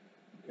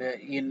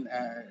 In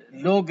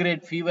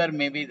low-grade fever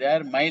may be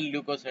there, mild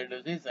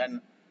leukocytosis,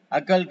 and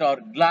occult or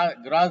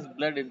gross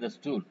blood in the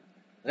stool.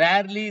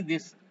 Rarely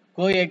this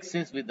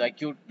coexists with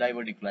acute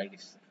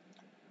diverticulitis.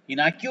 In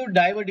acute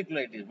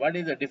diverticulitis, what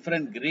is the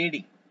different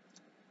grading?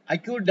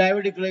 Acute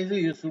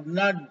diverticulitis, you should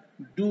not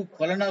do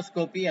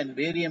colonoscopy and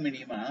barium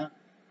enema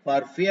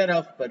for fear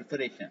of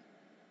perforation.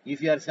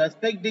 If you are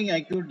suspecting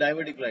acute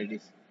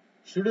diverticulitis,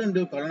 shouldn't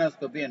do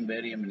colonoscopy and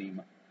barium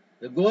enema.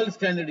 The gold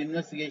standard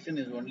investigation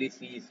is only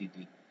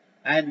CECT.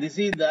 And this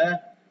is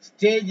the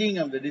staging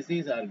of the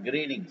disease or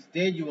grading.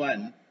 Stage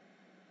 1,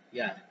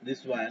 yeah,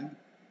 this one,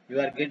 you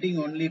are getting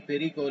only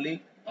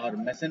pericolic or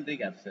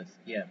mesenteric abscess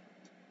here.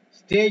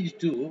 Stage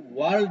 2,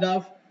 walled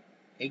off,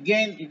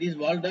 again it is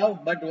walled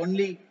off but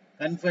only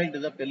confined to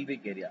the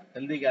pelvic area,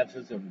 pelvic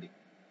abscess only.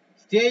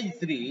 Stage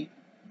 3,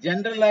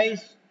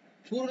 generalized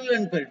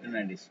purulent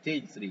peritonitis,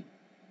 stage 3.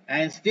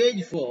 And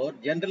stage 4,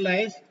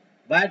 generalized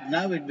but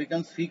now it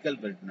becomes fecal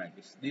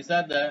peritonitis. These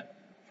are the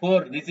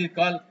 4, this is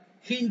called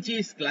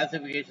Hinch's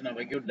classification of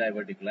acute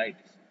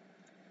diverticulitis.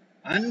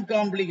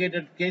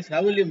 Uncomplicated case,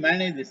 how will you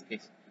manage this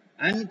case?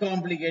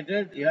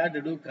 Uncomplicated, you have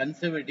to do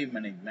conservative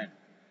management.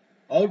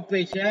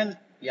 Outpatient,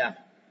 yeah,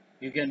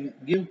 you can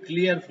give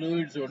clear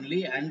fluids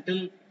only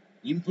until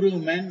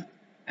improvement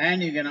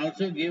and you can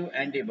also give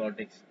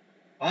antibiotics.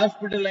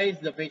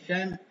 Hospitalize the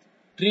patient,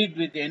 treat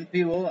with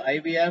NPO,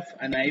 IVF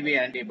and IV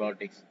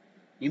antibiotics.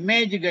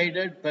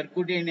 Image-guided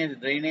percutaneous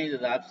drainage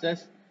of the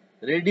abscess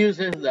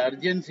reduces the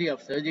urgency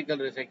of surgical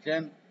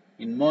resection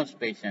in most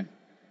patients.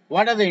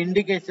 What are the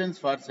indications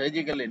for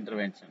surgical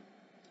intervention?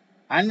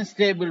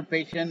 Unstable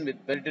patient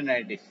with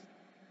peritonitis.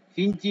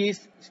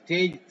 Hinch's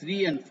stage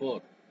 3 and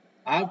 4.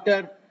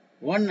 After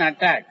one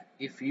attack,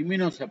 if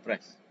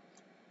immunosuppressed,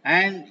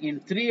 and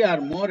in 3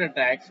 or more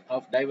attacks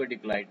of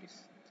diverticulitis.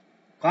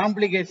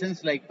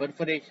 Complications like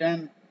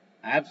perforation,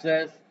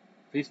 abscess,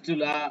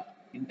 fistula,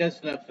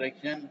 intestinal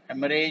obstruction,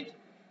 hemorrhage,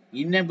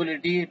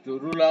 inability to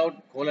rule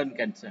out colon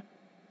cancer.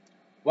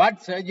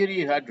 What surgery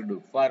you have to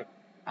do? For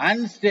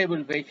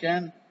unstable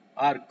patient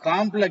or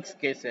complex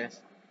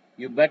cases,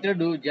 you better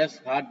do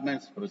just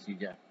Hartmann's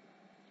procedure.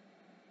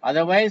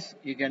 Otherwise,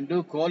 you can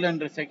do colon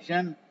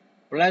resection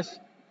plus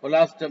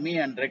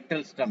colostomy and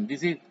rectal stump.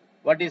 This is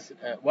what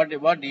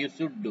you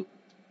should do.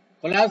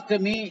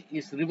 Colostomy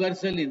is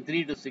reversal in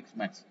 3 to 6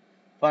 months.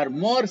 For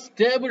more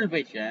stable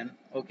patient,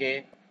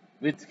 okay,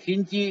 with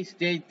Hinchey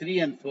stage 3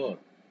 and 4,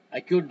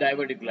 acute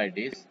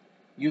diverticulitis,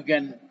 you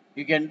can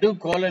do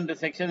colon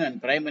resection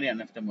and primary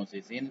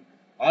anastomosis. In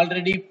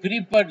already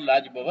prepared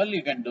large bowel,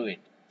 you can do it.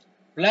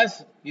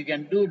 Plus, you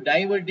can do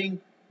diverting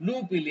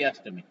loop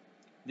ileostomy.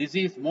 This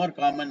is more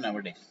common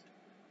nowadays.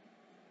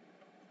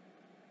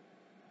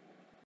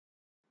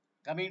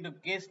 Coming to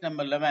case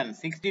number 11,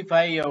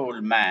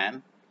 65-year-old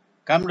man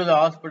come to the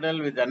hospital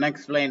with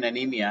unexplained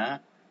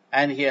anemia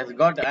and he has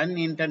got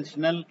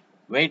unintentional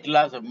weight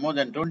loss of more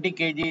than 20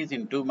 kgs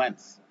in 2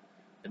 months.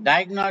 The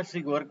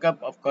diagnostic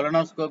workup of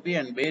colonoscopy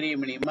and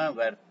barium enema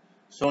were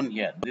shown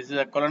here. This is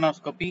a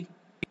colonoscopy,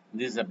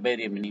 this is a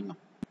barium enema.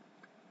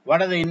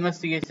 What are the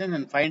investigations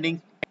and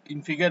findings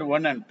in figure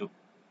 1 and 2?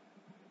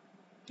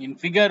 In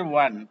figure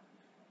 1,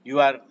 you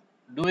are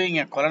doing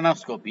a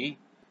colonoscopy.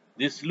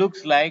 This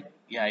looks like,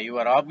 you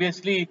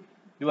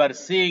are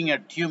seeing a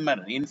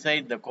tumor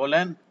inside the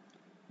colon.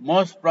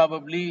 Most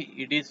probably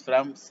it is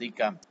from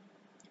cecum.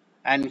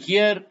 And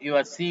here you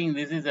are seeing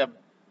this is a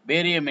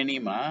barium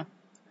enema.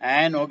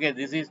 And okay,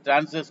 this is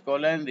transverse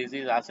colon, this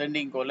is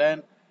ascending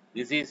colon,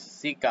 this is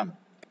cecum.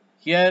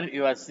 Here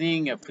you are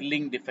seeing a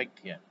filling defect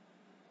here.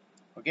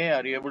 Okay,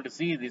 are you able to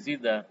see? This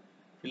is the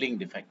filling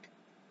defect.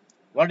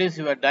 What is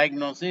your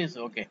diagnosis?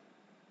 Okay.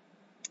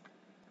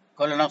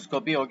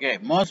 Colonoscopy, okay.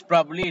 Most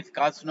probably it's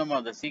carcinoma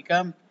of the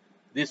cecum.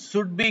 This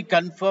should be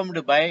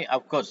confirmed by,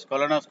 of course,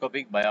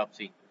 colonoscopic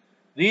biopsy.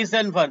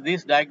 Reason for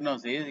this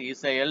diagnosis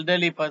is an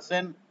elderly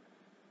person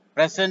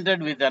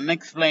presented with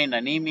unexplained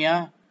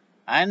anemia,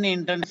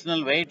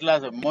 unintentional weight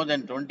loss of more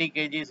than 20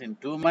 kgs in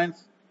 2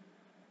 months.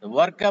 The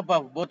workup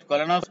of both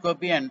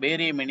colonoscopy and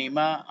barium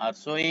enema are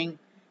showing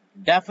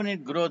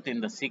definite growth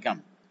in the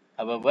cecum.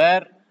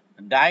 However,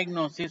 the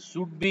diagnosis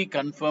should be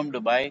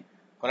confirmed by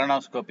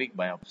colonoscopic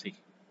biopsy.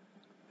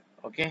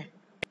 Okay,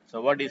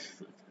 so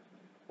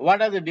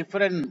what are the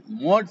different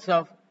modes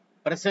of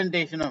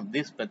presentation of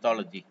this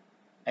pathology?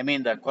 I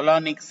mean the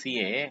colonic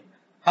CA,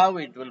 how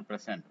it will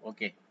present?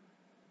 Okay,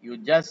 you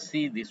just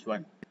see this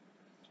one.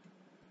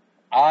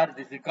 Or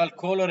this is called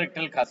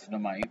colorectal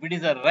carcinoma. If it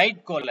is a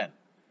right colon,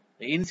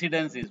 the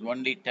incidence is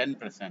only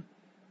 10%.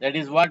 That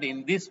is what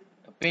in this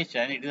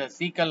patient, it is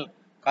a cecal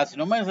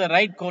carcinoma, is a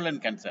right colon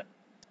cancer.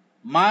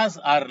 Mass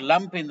or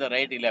lump in the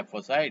right iliac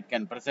fossa, it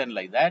can present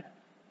like that.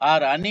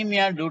 Or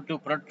anemia due to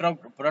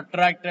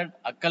protracted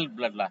occult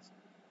blood loss.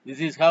 This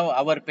is how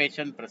our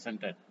patient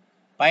presented.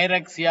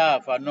 Pyrexia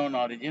of unknown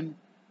origin.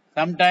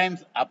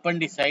 Sometimes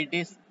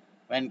appendicitis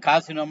when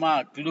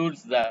carcinoma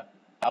occludes the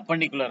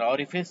appendicular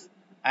orifice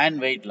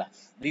and weight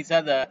loss. These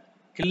are the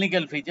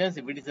clinical features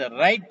if it is a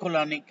right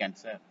colonic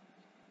cancer.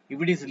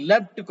 If it is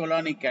left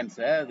colonic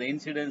cancer, the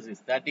incidence is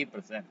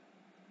 30%.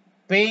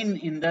 Pain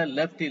in the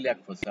left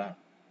iliac fossa,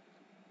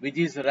 which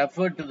is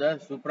referred to the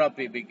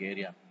suprapubic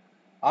area.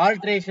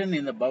 Alteration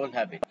in the bowel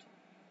habit.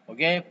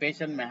 Okay,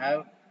 patient may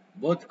have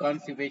both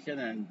constipation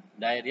and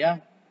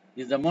diarrhea.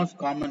 This is the most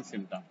common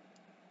symptom.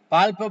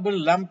 Palpable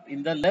lump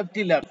in the left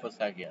iliac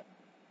fossa here.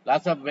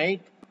 Loss of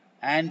weight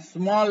and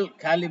small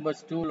caliber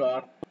stool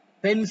or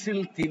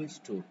pencil thin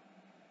stool.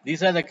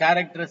 These are the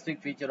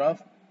characteristic feature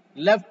of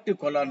left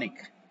colonic,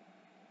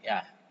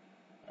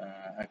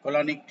 a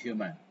colonic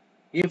tumor.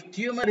 If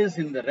tumor is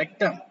in the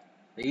rectum,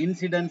 the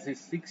incidence is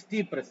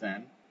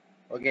 60%.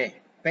 Okay,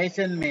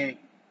 patient may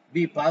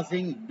be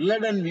passing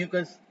blood and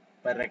mucus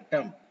per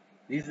rectum.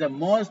 This is the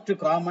most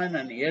common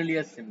and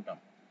earliest symptom.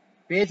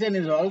 Patient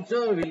is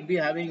also will be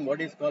having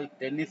what is called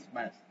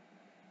tenesmus.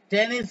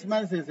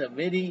 Tenesmus is a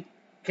very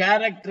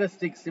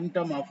characteristic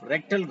symptom of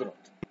rectal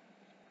growth.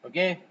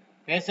 Okay,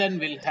 patient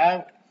will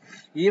have,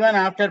 even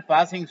after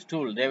passing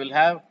stool, they will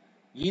have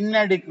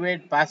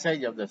inadequate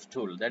passage of the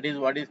stool. That is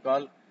what is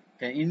called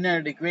the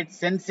inadequate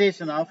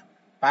sensation of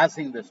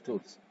passing the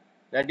stools.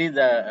 That is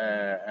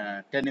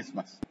the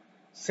tenesmus.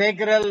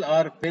 Sacral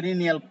or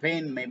perineal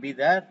pain may be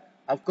there.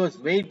 Of course,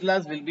 weight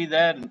loss will be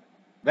there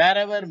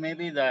wherever may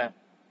be the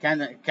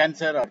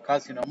cancer or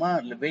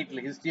carcinoma.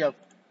 History of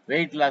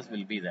weight loss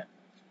will be there.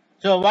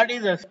 So, what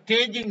is the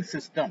staging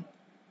system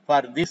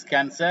for this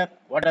cancer?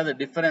 What are the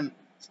different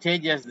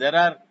stages? There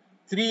are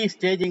 3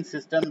 staging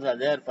systems are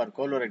there for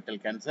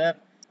colorectal cancer.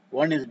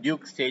 One is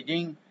Duke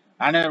staging,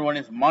 another one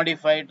is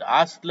modified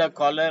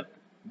Ostler-Koller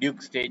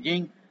Duke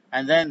staging,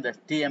 and then the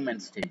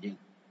TMN staging.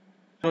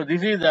 So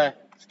this is the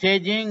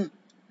staging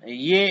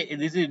A.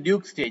 This is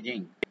Duke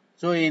staging.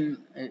 So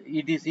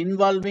it is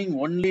involving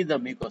only the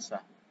mucosa.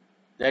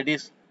 That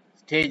is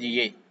stage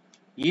A.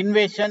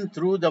 Invasion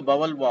through the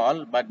bowel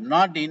wall, but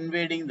not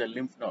invading the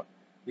lymph node.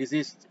 This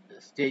is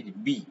stage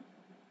B,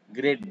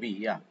 grade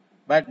B,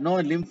 but no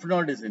lymph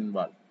node is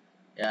involved.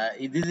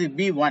 This is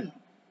B1,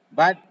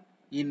 but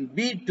in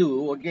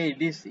B2, okay,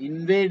 it is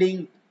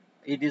invading,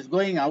 it is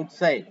going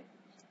outside,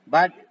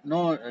 but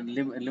no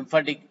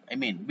lymphatic,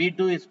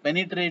 B2 is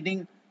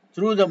penetrating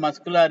through the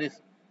muscularis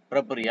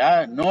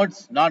propria,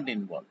 nodes not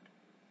involved.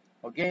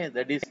 Okay,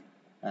 that is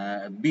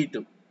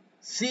B2.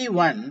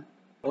 C1,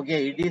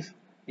 okay, it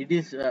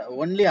is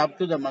only up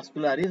to the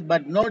muscularis,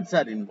 but nodes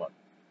are involved.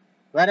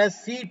 Whereas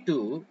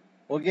C2,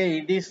 okay,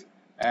 it is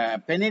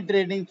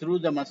penetrating through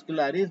the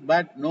muscularis,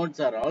 but nodes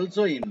are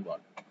also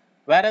involved.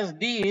 Whereas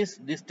D is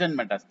distant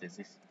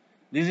metastasis.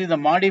 This is the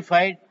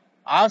modified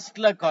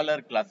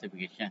Ostler-Koller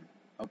classification.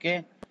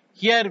 Okay,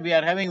 Here we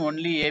are having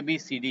only A, B,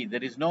 C, D.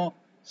 There is no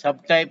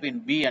subtype in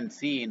B and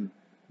C in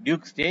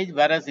Duke stage,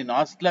 whereas in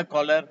Osler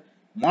collar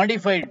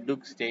modified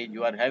Duke stage,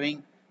 you are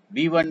having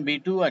B1,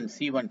 B2 and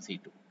C1,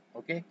 C2.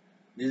 Okay,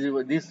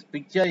 this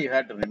picture you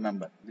have to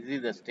remember. This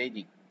is the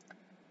staging.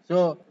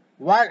 So,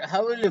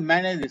 how will you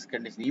manage this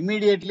condition?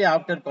 Immediately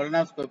after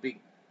colonoscopic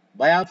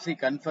biopsy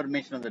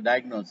confirmation of the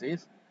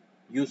diagnosis,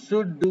 you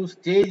should do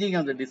staging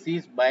of the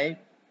disease by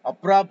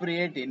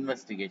appropriate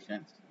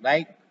investigations.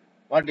 Like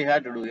what you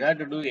have to do? You have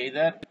to do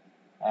either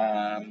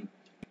um,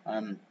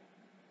 um,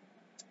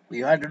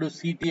 you have to do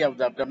CT of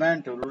the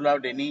abdomen to rule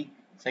out any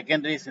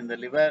secondaries in the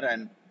liver,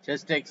 and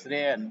chest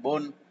X-ray and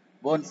bone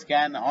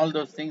scan. All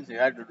those things you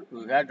have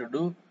to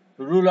do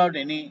to rule out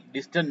any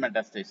distant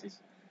metastasis.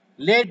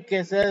 Late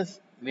cases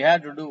we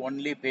have to do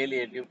only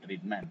palliative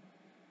treatment.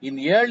 In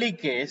early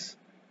case,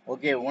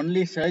 okay,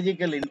 only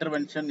surgical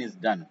intervention is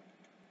done.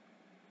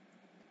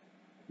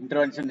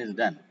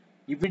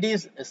 If it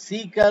is a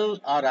cecal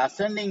or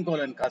ascending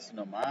colon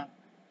carcinoma,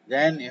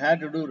 then you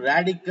have to do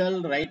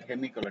radical right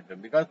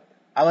hemicolectomy, because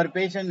our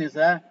patient is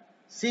a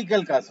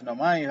cecal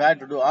carcinoma. You have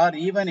to do, or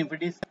even if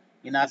it is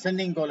in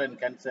ascending colon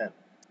cancer,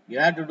 you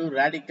have to do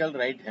radical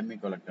right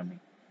hemicolectomy.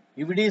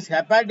 If it is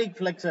hepatic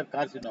flexor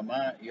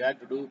carcinoma, you have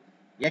to do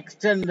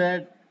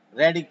extended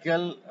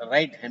radical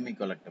right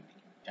hemicolectomy.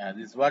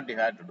 This is what you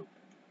have to do.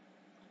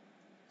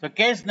 So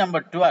case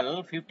number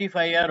 12,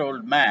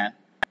 55-year-old man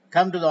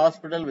come to the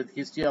hospital with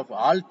history of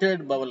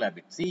altered bowel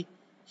habits. See,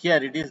 here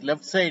it is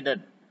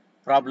left-sided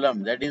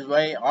problem. That is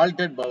why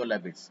altered bowel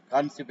habits,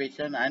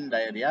 constipation and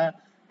diarrhea,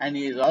 and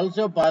he is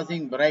also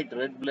passing bright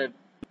red blood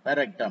per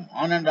rectum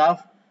on and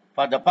off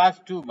for the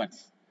past 2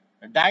 months.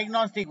 The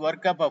diagnostic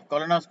workup of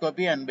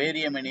colonoscopy and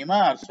barium enema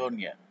are shown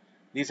here.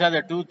 These are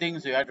the two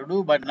things you have to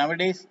do, but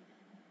nowadays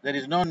there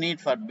is no need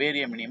for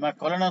barium enema.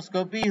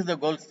 Colonoscopy is the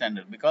gold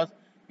standard because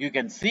you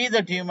can see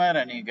the tumor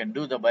and you can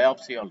do the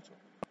biopsy also.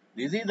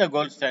 This is the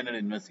gold standard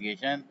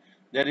investigation.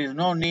 There is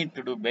no need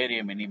to do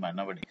barium enema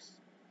nowadays.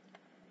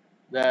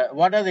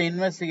 What are the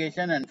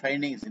investigation and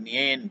findings in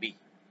A and B?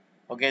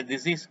 Okay,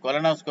 this is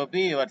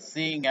colonoscopy. You are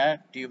seeing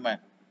a tumor.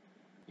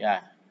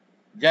 Yeah,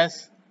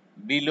 just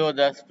below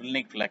the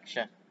splenic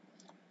flexure.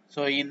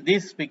 So in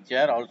this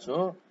picture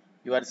also,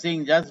 you are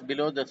seeing just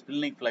below the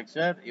splenic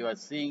flexure, you are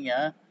seeing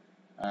a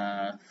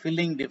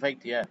filling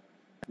defect here.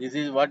 This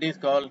is what is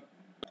called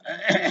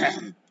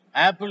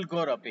apple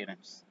core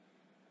appearance.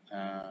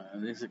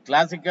 This is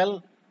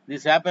classical.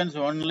 This happens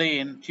only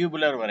in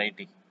tubular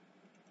variety.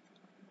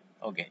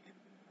 Okay.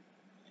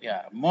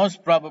 Yeah,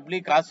 most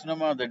probably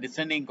carcinoma of the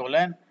descending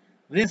colon.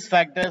 Risk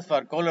factors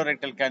for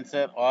colorectal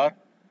cancer or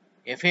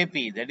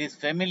FAP, that is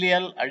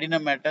familial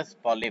adenomatous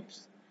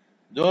polyps.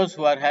 Those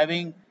who are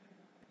having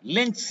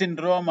Lynch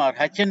syndrome or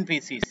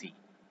HNPCC,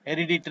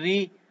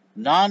 hereditary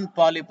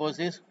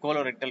non-polyposis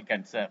colorectal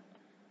cancer,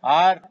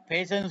 or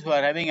patients who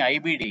are having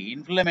IBD,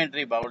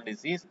 inflammatory bowel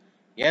disease,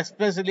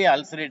 especially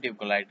ulcerative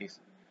colitis,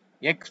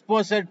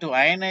 exposure to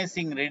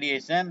ionizing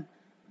radiation,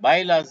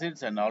 bile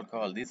acids and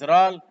alcohol. These are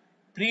all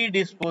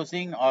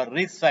predisposing or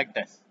risk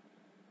factors.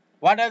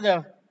 What are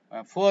the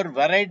 4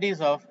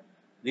 varieties of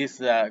this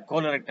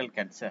colorectal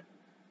cancer?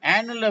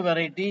 Annular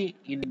variety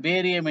in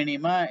barium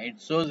enema,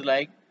 it shows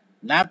like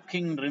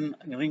napkin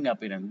ring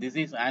appearance. This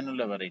is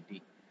annular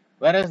variety.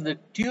 Whereas the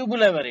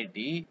tubular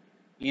variety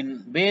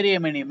in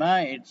barium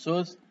enema, it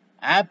shows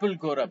apple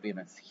core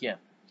appearance here.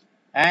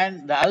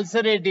 And the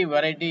ulcerative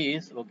variety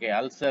is, okay,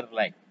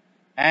 ulcer-like.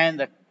 And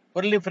the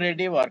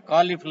proliferative or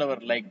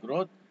cauliflower-like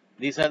growth.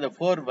 These are the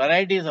 4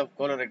 varieties of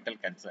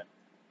colorectal cancer.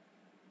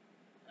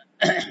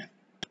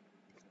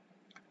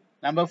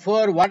 Number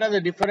 4, what are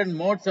the different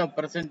modes of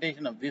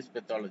presentation of this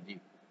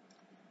pathology?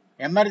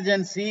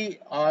 Emergency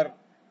or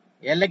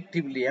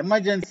electively.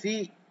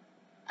 Emergency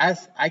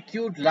as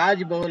acute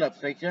large bowel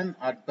obstruction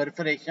or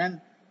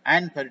perforation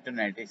and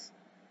peritonitis.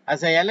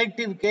 As an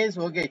elective case,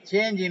 okay,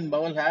 change in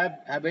bowel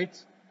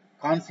habits,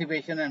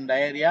 constipation and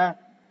diarrhea,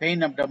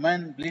 pain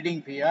abdomen,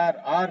 bleeding PR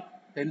or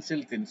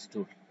pencil thin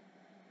stool.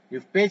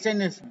 If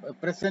patient is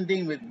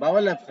presenting with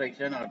bowel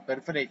obstruction or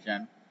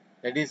perforation,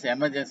 that is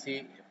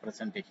emergency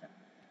presentation.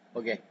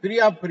 Okay,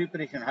 pre-op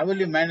preparation. How will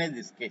you manage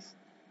this case?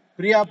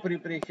 Pre-op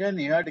preparation,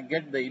 you have to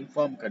get the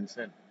informed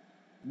consent.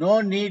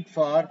 No need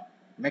for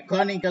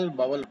mechanical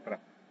bowel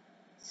prep.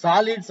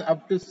 Solids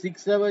up to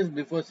 6 hours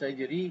before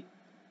surgery,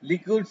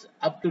 liquids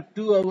up to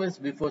 2 hours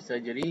before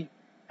surgery,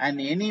 and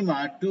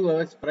enema 2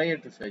 hours prior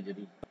to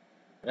surgery.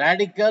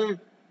 Radical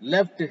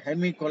left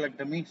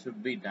hemicolectomy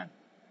should be done.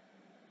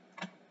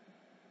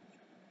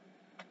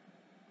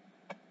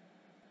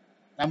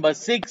 Number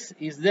 6,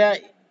 is there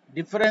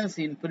difference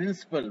in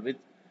principle with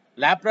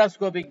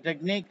laparoscopic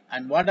technique,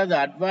 and what are the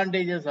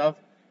advantages of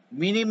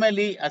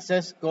minimally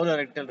assessed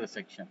colorectal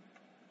resection?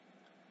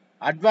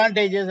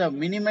 Advantages of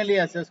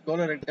minimally assessed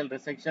colorectal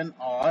resection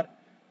are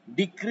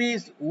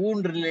decreased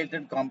wound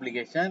related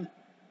complication,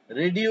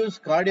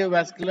 reduced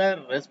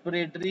cardiovascular,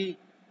 respiratory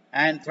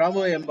and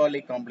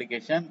thromboembolic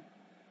complication,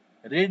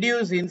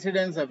 reduced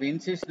incidence of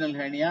incisional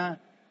hernia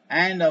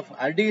and of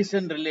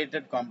adhesion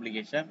related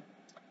complication,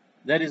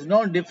 There is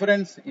no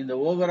difference in the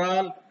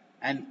overall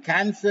and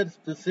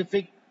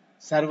cancer-specific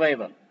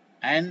survival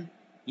and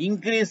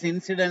increased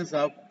incidence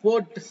of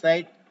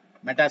port-site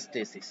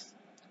metastasis.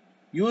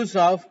 Use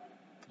of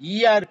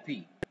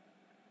ERP,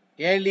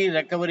 early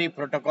recovery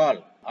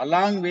protocol,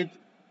 along with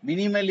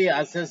minimally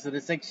assessed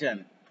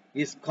resection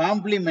is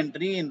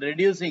complementary in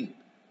reducing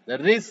the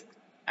risk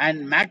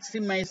and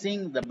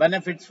maximizing the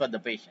benefits for the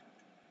patient.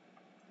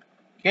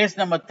 Case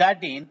number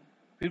 13,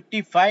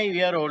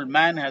 55-year-old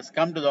man has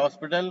come to the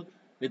hospital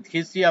with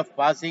history of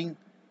passing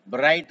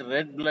bright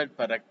red blood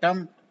per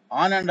rectum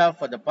on and off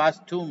for the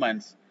past 2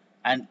 months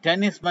and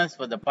tenesmus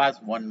for the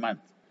past 1 month.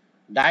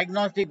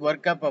 Diagnostic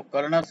workup of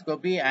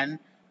colonoscopy and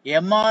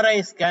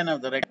MRI scan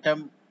of the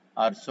rectum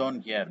are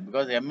shown here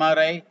because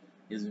MRI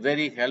is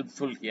very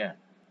helpful here,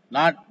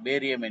 not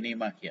barium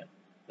enema here.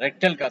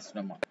 Rectal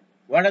carcinoma.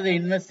 What are the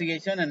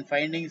investigation and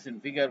findings in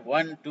figure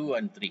 1, 2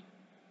 and 3?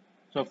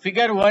 So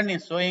figure 1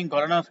 is showing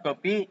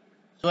colonoscopy,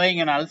 showing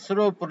an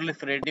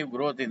ulceroproliferative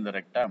growth in the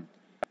rectum.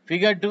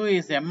 Figure 2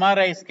 is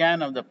MRI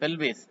scan of the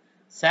pelvis.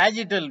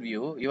 Sagittal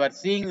view, you are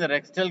seeing the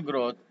rectal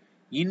growth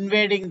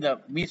invading the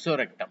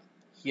mesorectum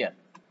here.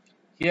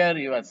 Here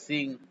you are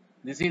seeing,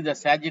 this is the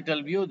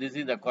sagittal view, this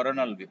is the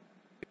coronal view.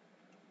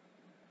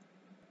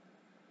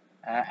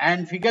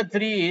 And figure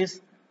 3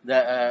 is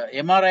the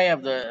MRI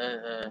of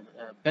the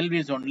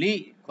pelvis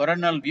only,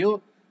 coronal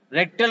view.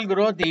 Rectal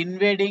growth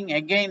invading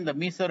again the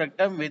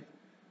mesorectum with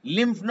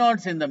lymph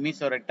nodes in the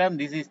mesorectum.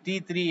 This is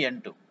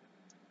T3N2.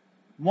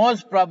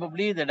 Most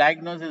probably the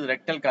diagnosis is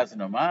rectal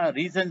carcinoma.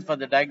 Reasons for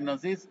the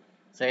diagnosis: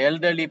 it's an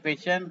elderly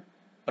patient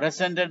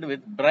presented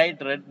with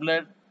bright red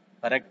blood,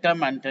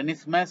 rectum and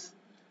tenesmus,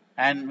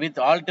 and with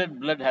altered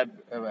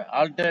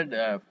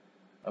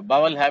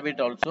bowel habit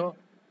also.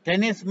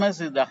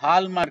 Tenesmus is the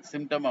hallmark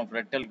symptom of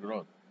rectal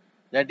growth.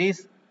 That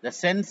is the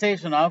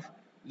sensation of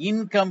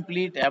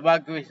incomplete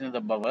evacuation of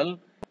the bowel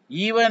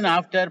even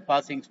after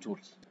passing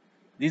stools.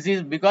 This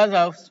is because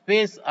of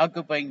space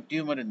occupying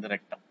tumor in the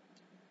rectum.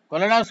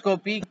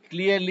 Colonoscopy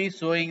clearly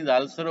showing the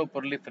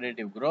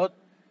ulceroproliferative growth.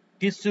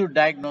 Tissue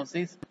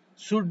diagnosis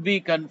should be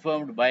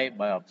confirmed by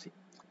biopsy.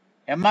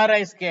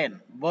 MRI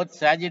scan, both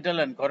sagittal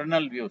and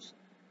coronal views,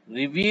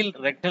 reveal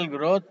rectal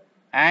growth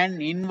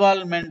and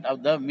involvement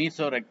of the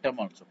mesorectum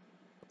also.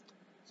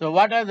 So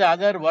what are the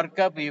other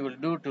workup you will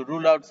do to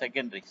rule out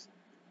secondaries?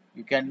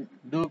 You can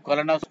do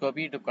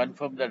colonoscopy to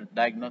confirm the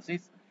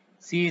diagnosis,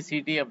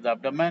 CT of the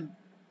abdomen,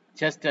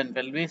 chest and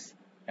pelvis,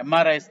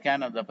 MRI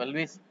scan of the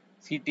pelvis,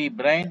 CT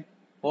brain,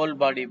 whole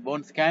body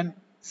bone scan,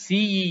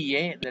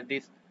 CEA, that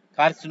is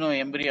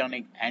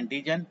carcinoembryonic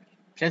antigen,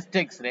 chest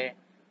X-ray,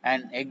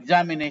 and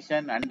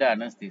examination under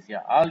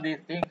anesthesia. All these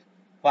things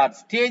for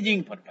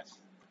staging purpose.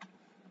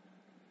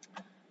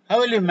 How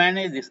will you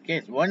manage this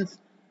case? Once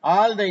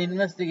all the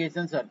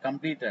investigations are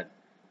completed,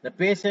 the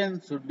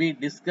patient should be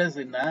discussed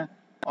in a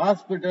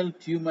hospital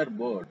tumor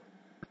board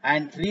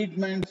and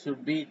treatment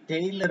should be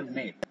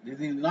tailor-made. This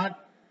is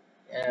not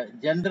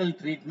general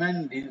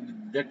treatment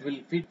that will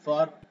fit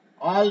for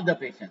all the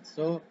patients.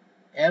 So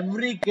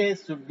every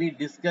case should be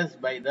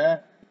discussed by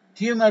the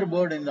tumor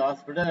board in the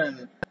hospital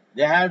and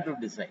they have to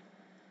decide.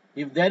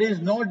 If there is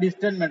no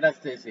distant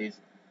metastasis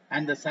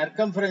and the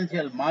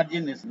circumferential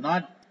margin is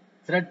not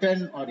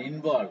threatened or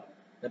involved,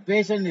 the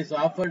patient is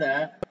offered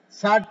a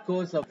short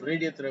course of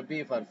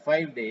radiotherapy for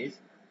 5 days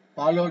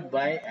followed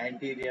by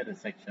anterior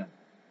resection.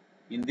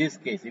 In this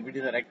case, if it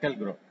is a rectal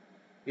growth.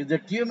 If the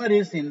tumor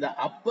is in the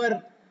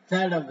upper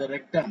third of the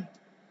rectum,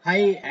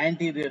 high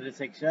anterior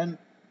resection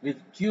with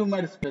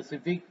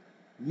tumor-specific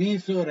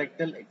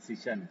mesorectal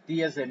excision,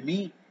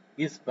 TSME,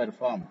 is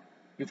performed.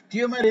 If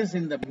tumor is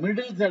in the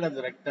middle third of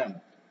the rectum,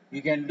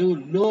 you can do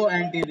low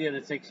anterior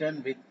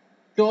resection with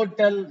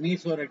total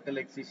mesorectal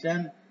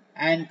excision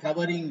and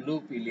covering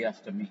loop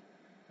ileostomy.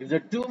 If the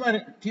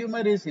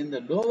tumor is in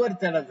the lower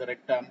third of the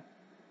rectum,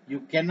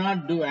 you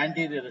cannot do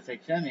anterior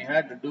resection. You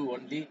have to do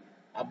only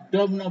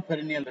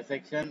abdominoperineal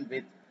resection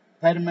with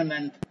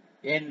permanent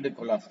end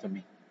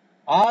colostomy.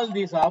 All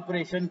these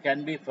operations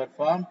can be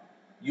performed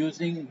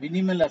using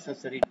minimal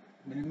assessed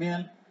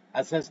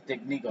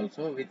technique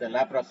also with a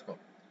laparoscope.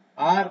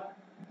 Or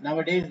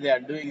nowadays they are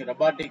doing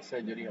robotic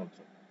surgery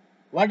also.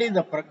 What is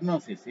the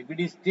prognosis? If it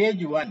is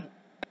stage 1,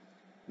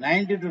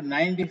 90 to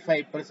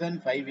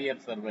 95% 5-year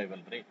survival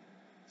rate.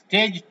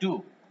 Stage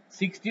 2,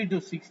 60 to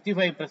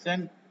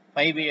 65%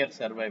 5-year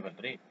survival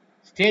rate.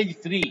 Stage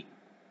 3,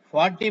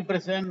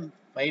 40%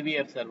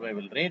 5-year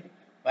survival rate.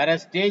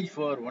 Whereas stage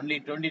 4, only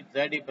 20 to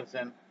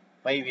 30%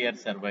 5-year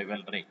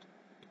survival rate.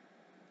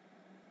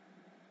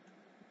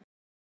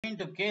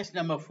 To case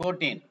number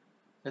 14.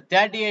 The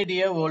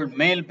 38-year-old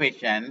male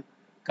patient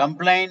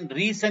complained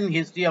recent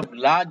history of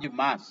large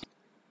mass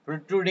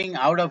protruding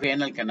out of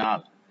anal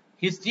canal.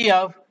 History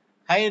of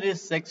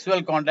high-risk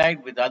sexual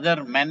contact with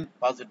other men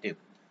positive.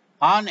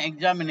 On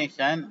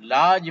examination,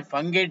 large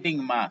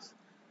fungating mass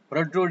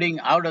protruding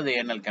out of the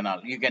anal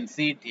canal. You can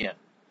see it here.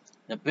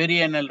 The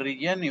perianal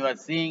region, you are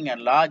seeing a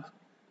large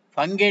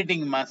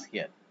fungating mass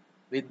here.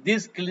 With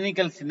this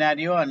clinical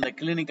scenario and the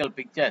clinical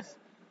pictures,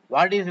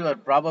 What is your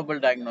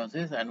probable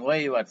diagnosis and why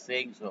you are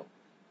saying so?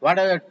 What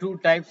are the two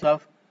types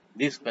of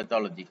this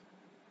pathology?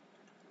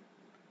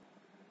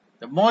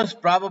 The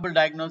most probable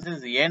diagnosis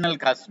is anal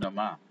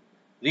carcinoma.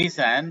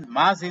 Reason,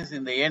 mass is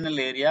in the anal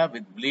area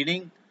with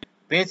bleeding.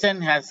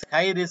 Patient has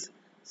high risk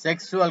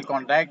sexual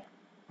contact,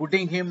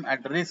 putting him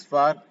at risk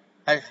for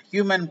a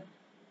human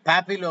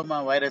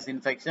papilloma virus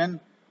infection,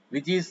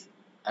 which is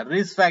a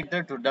risk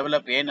factor to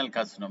develop anal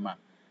carcinoma.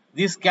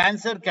 This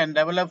cancer can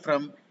develop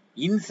from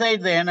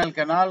inside the anal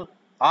canal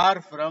or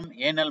from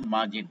anal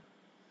margin.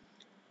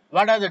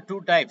 What are the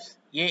two types?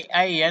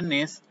 AIN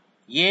is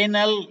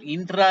anal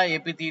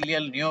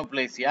intraepithelial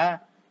neoplasia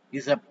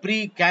is a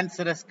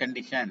precancerous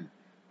condition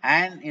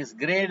and is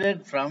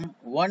graded from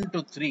 1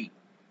 to 3.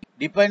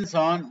 Depends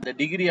on the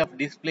degree of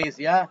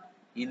dysplasia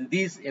in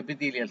these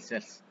epithelial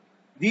cells.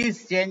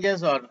 These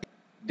changes are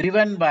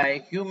driven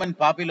by human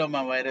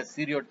papilloma virus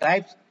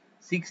serotypes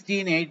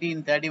 16,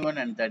 18, 31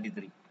 and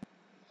 33.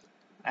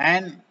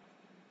 And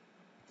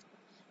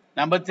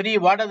number 3,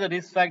 what are the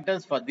risk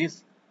factors for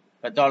this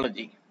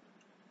pathology?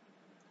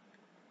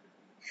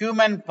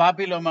 Human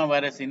papilloma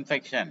virus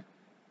infection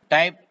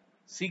type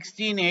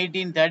 16,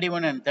 18,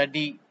 31 and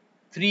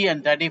 33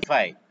 and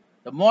 35.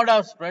 The mode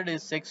of spread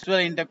is sexual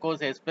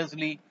intercourse,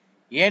 especially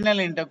anal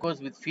intercourse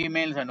with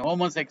females and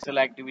homosexual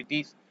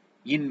activities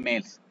in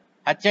males.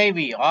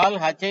 HIV, all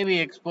HIV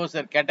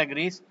exposure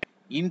categories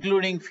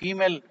including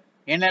female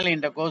anal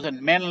intercourse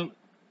and male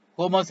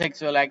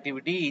homosexual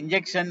activity,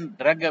 injection,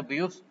 drug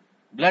abuse,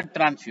 blood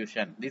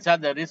transfusion. These are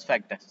the risk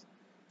factors.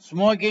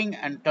 Smoking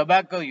and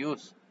tobacco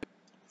use.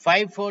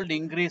 5-fold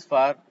increase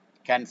for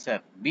cancer.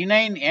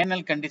 Benign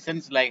anal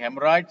conditions like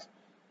hemorrhoids,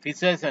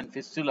 fissures and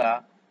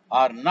fistula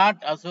are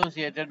not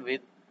associated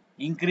with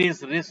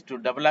increased risk to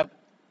develop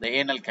the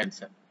anal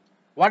cancer.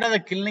 What are the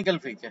clinical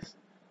features?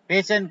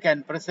 Patient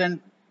can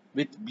present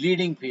with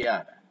bleeding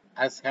PR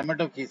as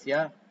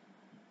hematochezia,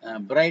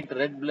 bright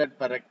red blood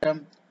per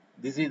rectum.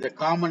 This is the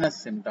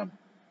commonest symptom.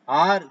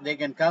 Or they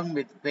can come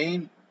with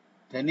pain,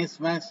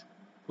 tenesmus,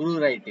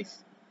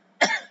 pruritus.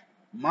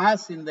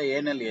 Mass in the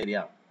anal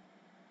area.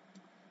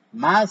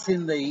 Mass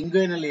in the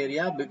inguinal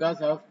area because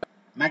of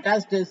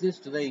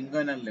metastasis to the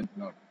inguinal lymph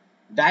node.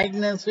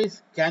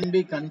 Diagnosis can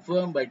be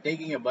confirmed by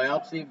taking a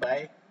biopsy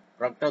by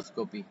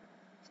proctoscopy.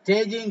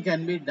 Staging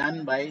can be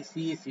done by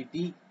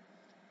CECT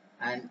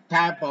and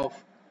tap of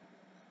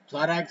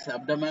thorax,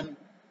 abdomen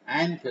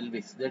and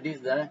pelvis. That is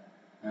the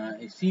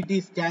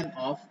CT scan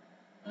of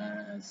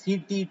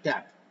CT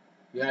tap.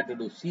 You have to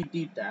do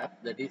CT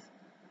tap, that is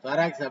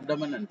thorax,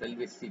 abdomen and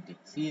pelvis CT.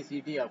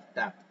 CECT of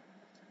tap.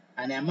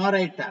 An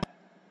MRI tap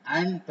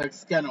and PET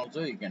scan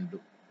also you can do.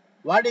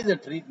 What is the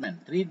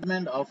treatment?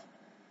 Treatment of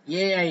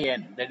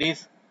AIN, that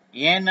is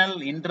anal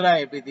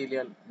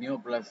intraepithelial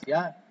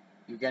neoplasia.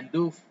 You can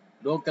do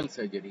local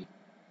surgery.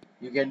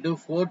 You can do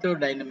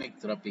photodynamic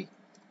therapy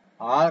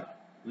or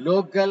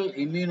local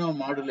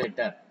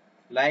immunomodulator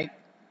like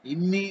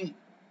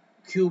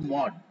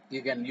Immunomod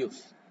you can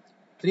use.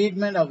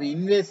 Treatment of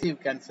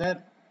invasive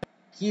cancer,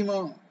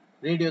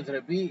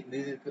 chemoradiotherapy,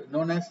 this is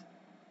known as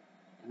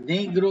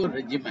Negro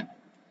regimen.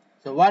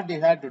 So what you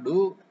have to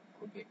do?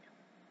 Okay.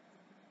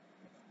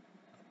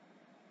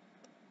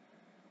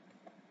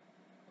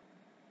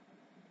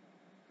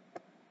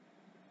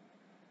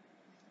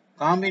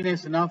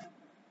 Combination of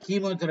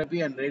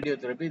chemotherapy and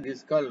radiotherapy. This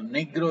is called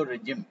Negro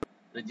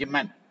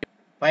regimen.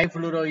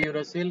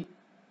 5-fluorouracil,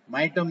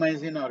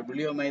 mitomycin or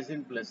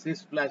bleomycin plus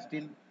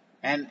cisplatin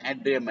and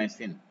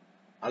adriamycin.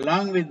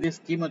 Along with this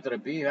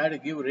chemotherapy, you have to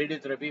give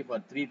radiotherapy for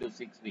 3 to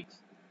 6 weeks.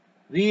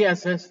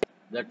 Reassess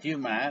the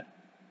tumor.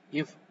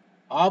 If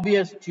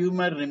obvious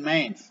tumor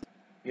remains,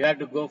 you have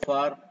to go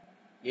for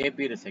AP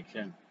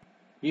resection.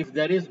 If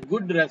there is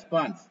good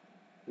response,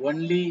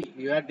 only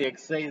you have to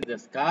excise the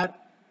scar.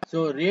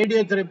 So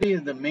radiotherapy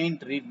is the main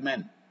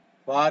treatment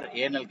for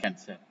anal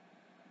cancer.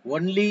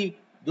 Only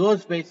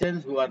those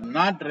patients who are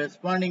not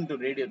responding to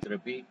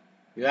radiotherapy,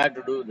 you have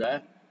to do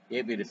the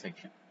AP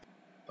resection.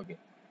 Okay.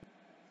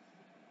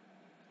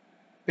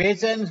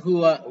 Patients who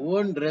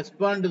won't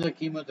respond to the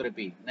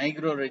chemotherapy,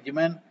 Negro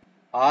regimen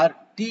or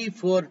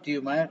T4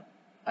 tumor,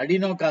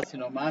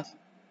 adenocarcinomas,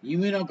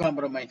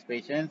 immunocompromised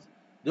patients,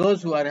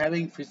 those who are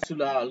having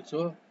fistula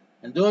also,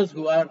 and those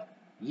who are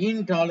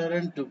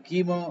intolerant to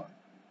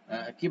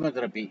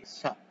chemotherapy.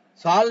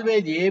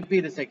 Salvage AP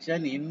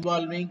resection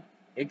involving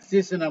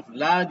excision of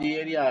large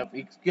area of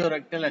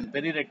ischiorectal and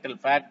perirectal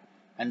fat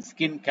and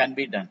skin can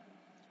be done.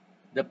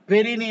 The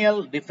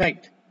perineal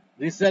defect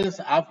results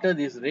after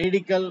this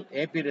radical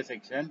AP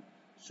resection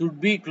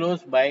should be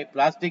closed by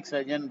plastic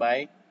surgeon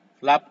by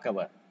flap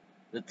cover.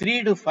 The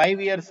 3 to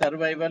 5 year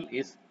survival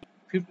is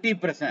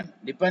 50%,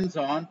 depends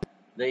on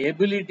the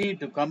ability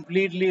to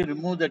completely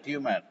remove the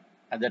tumor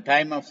at the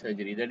time of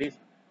surgery, that is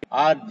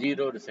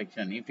R0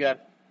 resection. If you are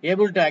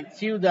able to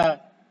achieve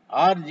the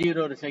R0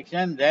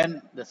 resection,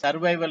 then the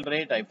survival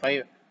rate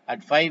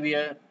at 5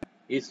 years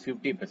is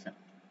 50%.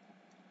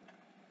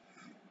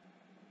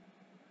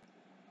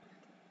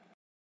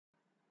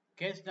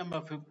 Case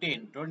number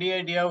 15,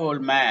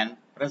 28-year-old man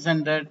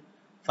presented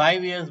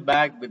 5 years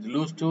back with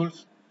loose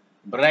stools,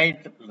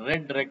 bright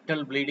red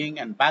rectal bleeding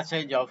and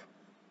passage of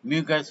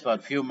mucus for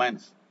few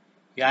months.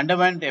 He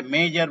underwent a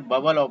major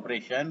bowel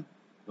operation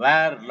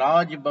where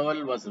large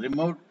bowel was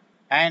removed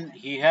and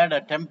he had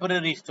a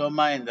temporary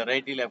stoma in the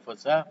right ileal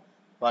fossa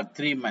for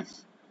 3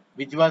 months,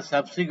 which was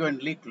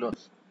subsequently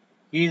closed.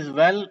 He is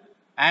well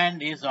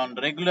and is on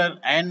regular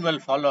annual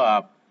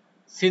follow-up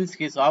since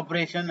his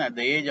operation at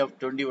the age of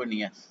 21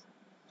 years.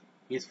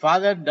 His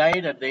father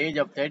died at the age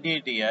of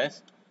 38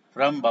 years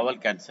from bowel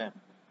cancer.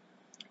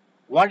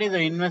 What is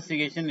the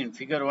investigation in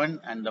figure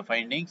 1 and the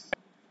findings?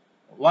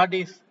 What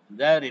is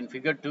there in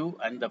figure 2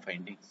 and the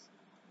findings?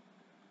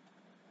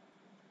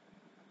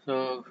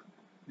 So,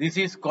 this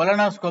is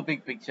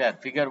colonoscopic picture,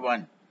 figure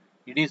 1.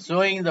 It is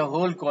showing the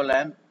whole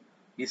colon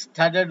is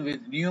studded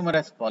with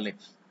numerous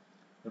polyps.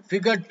 The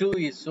figure 2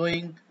 is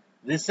showing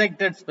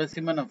resected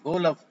specimen of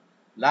whole of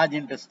large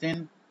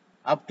intestine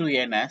up to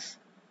anus,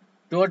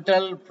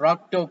 total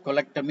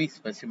proctocolectomy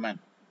specimen.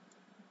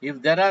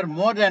 If there are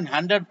more than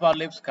 100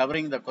 polyps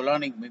covering the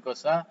colonic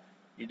mucosa,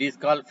 it is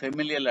called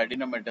familial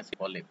adenomatous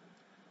polyp.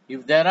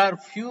 If there are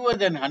fewer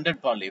than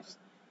 100 polyps,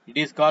 it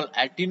is called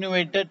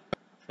attenuated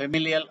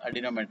familial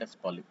adenomatous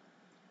polyp.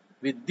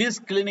 With this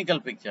clinical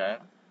picture,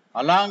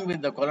 along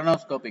with the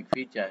colonoscopic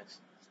features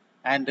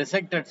and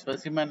resected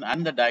specimen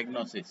and the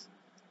diagnosis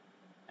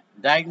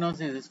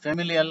is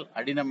familial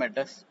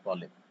adenomatous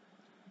polyp.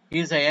 He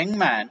is a young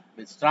man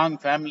with strong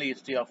family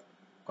history of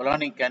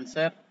colonic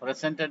cancer,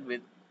 presented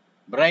with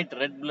bright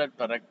red blood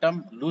per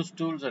rectum, loose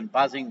stools and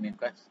passing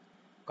mucus.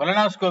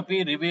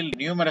 Colonoscopy revealed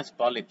numerous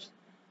polyps.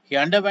 He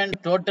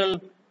underwent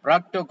total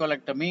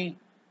proctocolectomy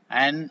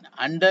and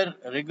under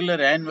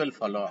regular annual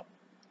follow-up.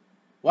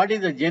 What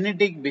is the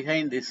genetic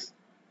behind this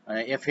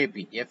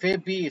FAP?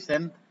 FAP is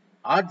an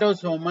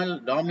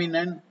autosomal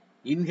dominant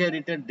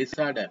inherited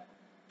disorder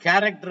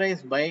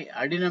characterized by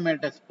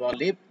adenomatous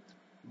polyp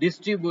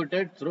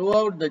distributed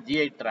throughout the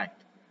GI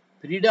tract,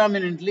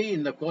 predominantly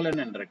in the colon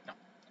and rectum.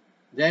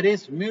 There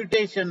is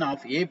mutation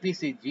of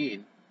APC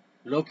gene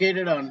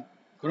located on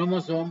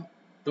chromosome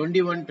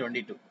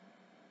 21-22.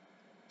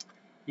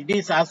 It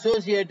is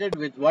associated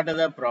with what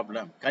other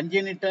problem?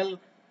 Congenital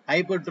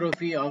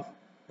hypertrophy of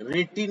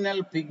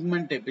retinal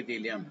pigment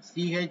epithelium,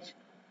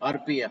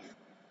 CHRPF.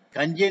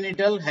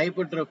 Congenital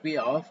hypertrophy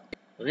of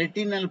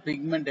retinal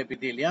pigment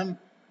epithelium,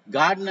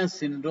 Gardner's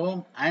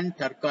syndrome and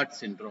Turcot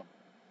syndrome.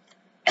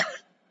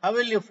 How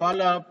will you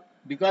follow up?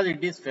 Because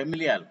it is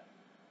familial.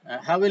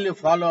 How will you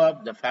follow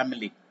up the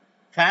family?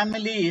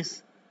 Family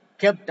is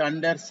kept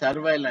under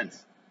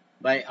surveillance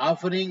by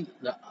offering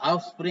the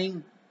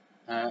offspring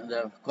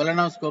the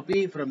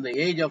colonoscopy from the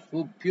age of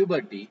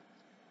puberty,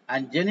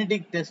 and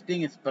genetic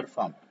testing is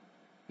performed.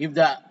 If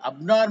the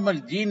abnormal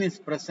gene is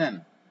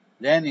present,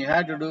 then you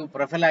have to do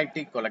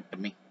prophylactic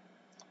colectomy.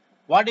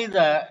 What is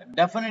the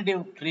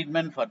definitive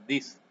treatment for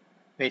this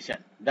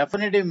patient?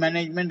 Definitive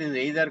management is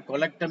either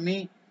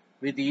colectomy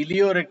with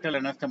iliorectal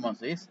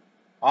anastomosis,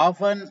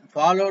 often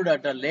followed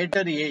at a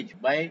later age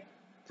by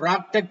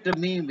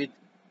proctectomy with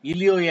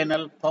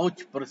ilioanal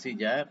pouch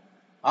procedure,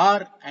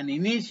 or an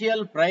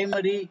initial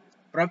primary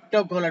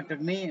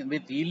proctocolectomy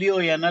with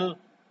ilioanal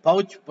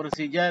pouch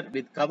procedure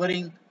with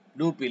covering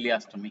loop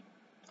ileostomy.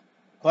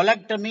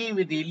 Colectomy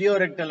with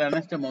iliorectal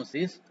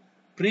anastomosis,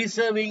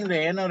 preserving the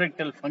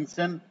anorectal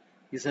function,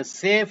 is a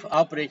safe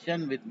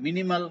operation with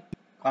minimal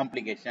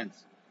complications,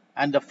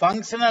 and the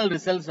functional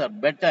results are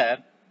better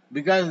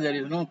because there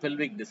is no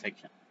pelvic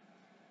dissection.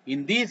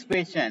 In these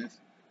patients,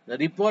 the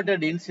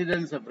reported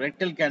incidence of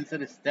rectal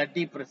cancer is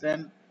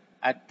 30%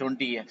 at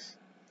 20 years.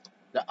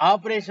 The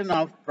operation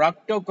of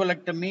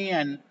proctocolectomy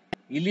and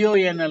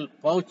ilioanal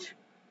pouch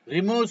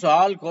removes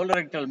all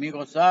colorectal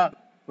mucosa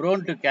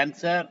prone to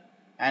cancer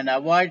and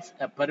avoids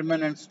a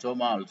permanent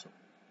stoma also.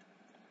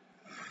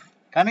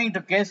 Coming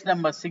to case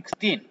number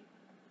 16.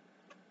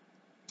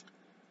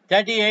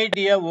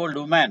 38-year-old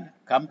woman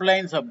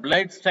complains of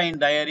blood-stained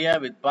diarrhea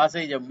with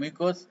passage of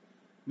mucus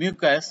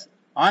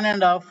on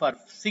and off for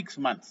 6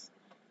 months.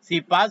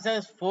 She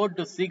passes 4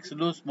 to 6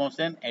 loose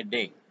motion a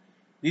day.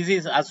 This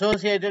is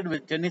associated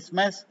with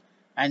tenesmus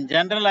and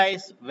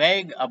generalized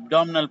vague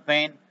abdominal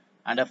pain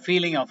and a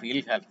feeling of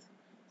ill health.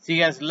 She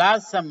has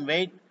lost some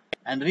weight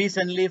and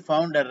recently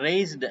found a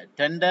raised,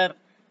 tender,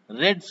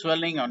 red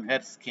swelling on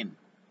her skin.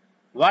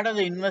 What are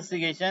the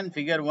investigation?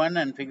 Figure 1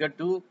 and figure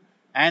 2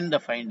 and the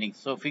findings.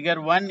 So, figure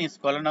 1 is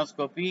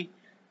colonoscopy,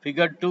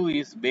 figure 2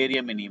 is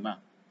barium enema.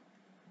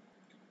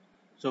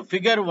 So,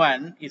 figure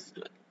 1 is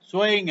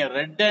showing a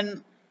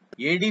reddened,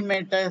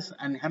 edematous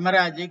and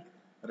hemorrhagic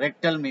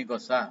rectal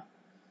mucosa.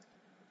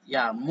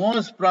 Yeah,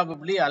 most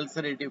probably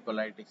ulcerative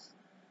colitis.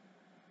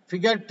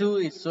 Figure 2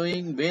 is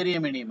showing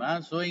barium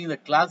enema, showing the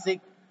classic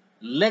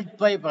lead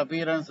pipe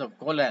appearance of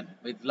colon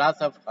with loss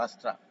of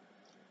haustra.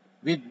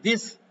 With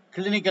this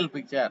clinical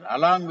picture,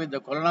 along with the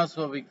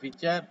colonoscopic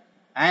feature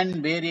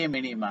and barium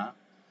enema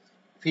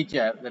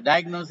feature, the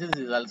diagnosis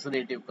is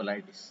ulcerative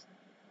colitis.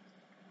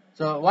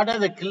 So, what are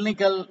the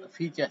clinical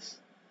features?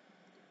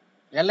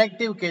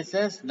 Elective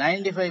cases,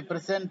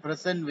 95%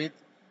 present with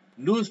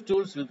loose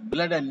stools with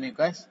blood and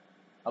mucus,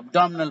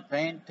 abdominal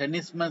pain,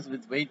 tenesmus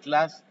with weight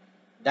loss.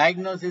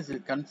 Diagnosis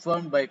is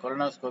confirmed by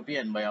colonoscopy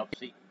and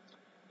biopsy.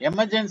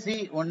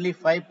 Emergency, only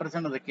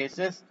 5% of the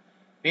cases.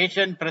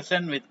 Patient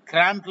present with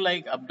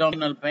cramp-like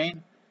abdominal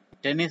pain,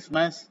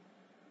 tenesmus,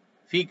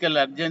 fecal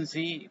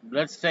urgency,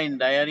 blood-stained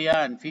diarrhea,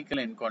 and fecal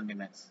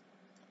incontinence.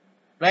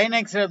 Plain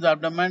X-ray of the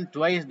abdomen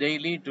twice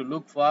daily to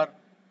look for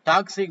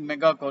toxic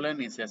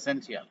megacolon is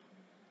essential.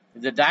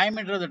 If the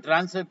diameter of the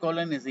transverse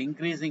colon is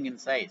increasing in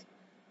size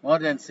more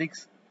than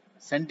 6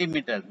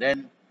 centimeters,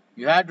 then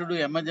you have to do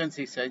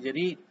emergency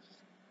surgery.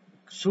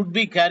 Should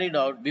be carried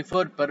out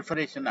before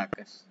perforation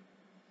occurs.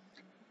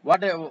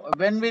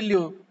 When will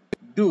you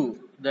do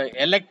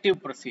the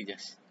elective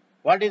procedures?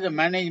 What is the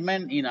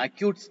management in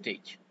acute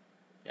stage?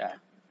 Yeah.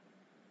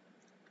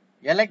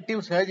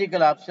 Elective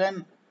surgical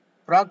option,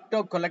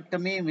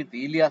 proctocolectomy with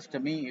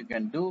ileostomy you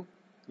can do.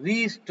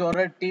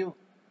 Restorative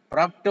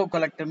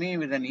proctocolectomy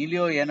with an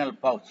ileoanal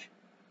pouch,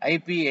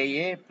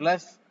 IPAA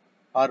plus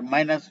or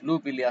minus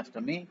loop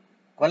ileostomy.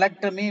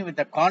 Colectomy with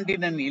a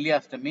continent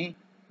ileostomy.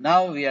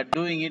 Now we are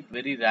doing it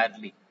very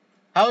rarely.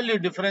 How will you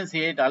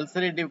differentiate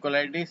ulcerative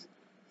colitis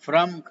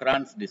from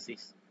Crohn's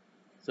disease?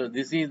 So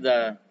this is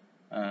the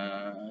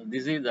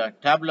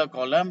tabular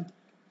column.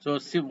 So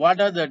see what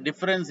are the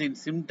difference in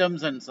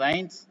symptoms and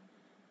signs,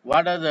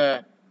 what are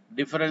the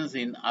difference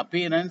in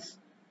appearance,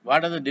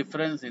 what are the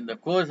difference in the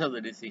course of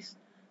the disease.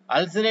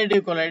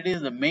 Ulcerative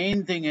colitis, the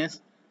main thing is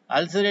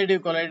ulcerative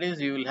colitis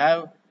you will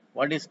have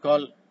what is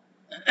called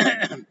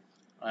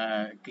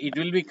it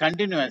will be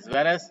continuous,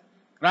 whereas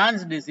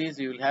Crohn's disease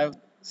you will have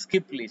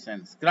skip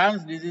lesions.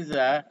 Crohn's disease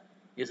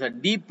is a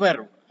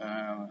deeper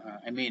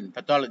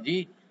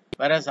pathology,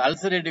 whereas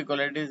ulcerative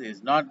colitis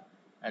is not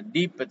a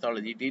deep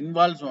pathology. It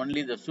involves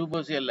only the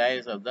superficial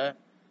layers of the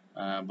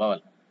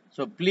bowel.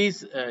 So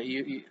please,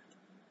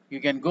 you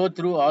can go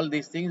through all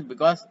these things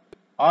because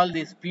all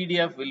this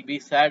PDF will be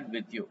shared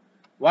with you.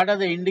 What are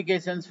the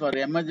indications for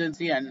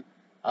emergency and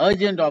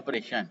urgent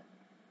operation?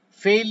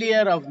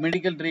 Failure of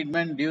medical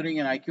treatment during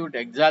an acute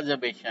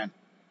exacerbation,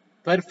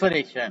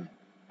 perforation,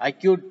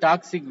 acute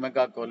toxic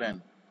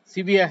megacolon,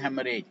 severe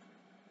hemorrhage.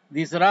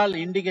 These are all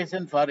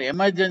indications for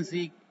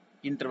emergency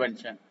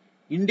intervention.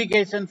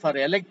 Indication for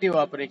elective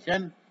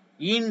operation,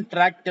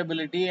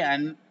 intractability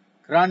and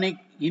chronic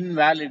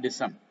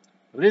invalidism,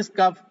 risk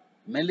of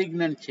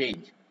malignant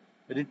change,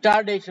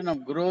 retardation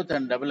of growth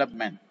and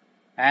development,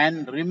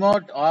 and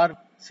remote or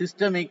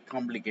systemic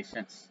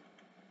complications.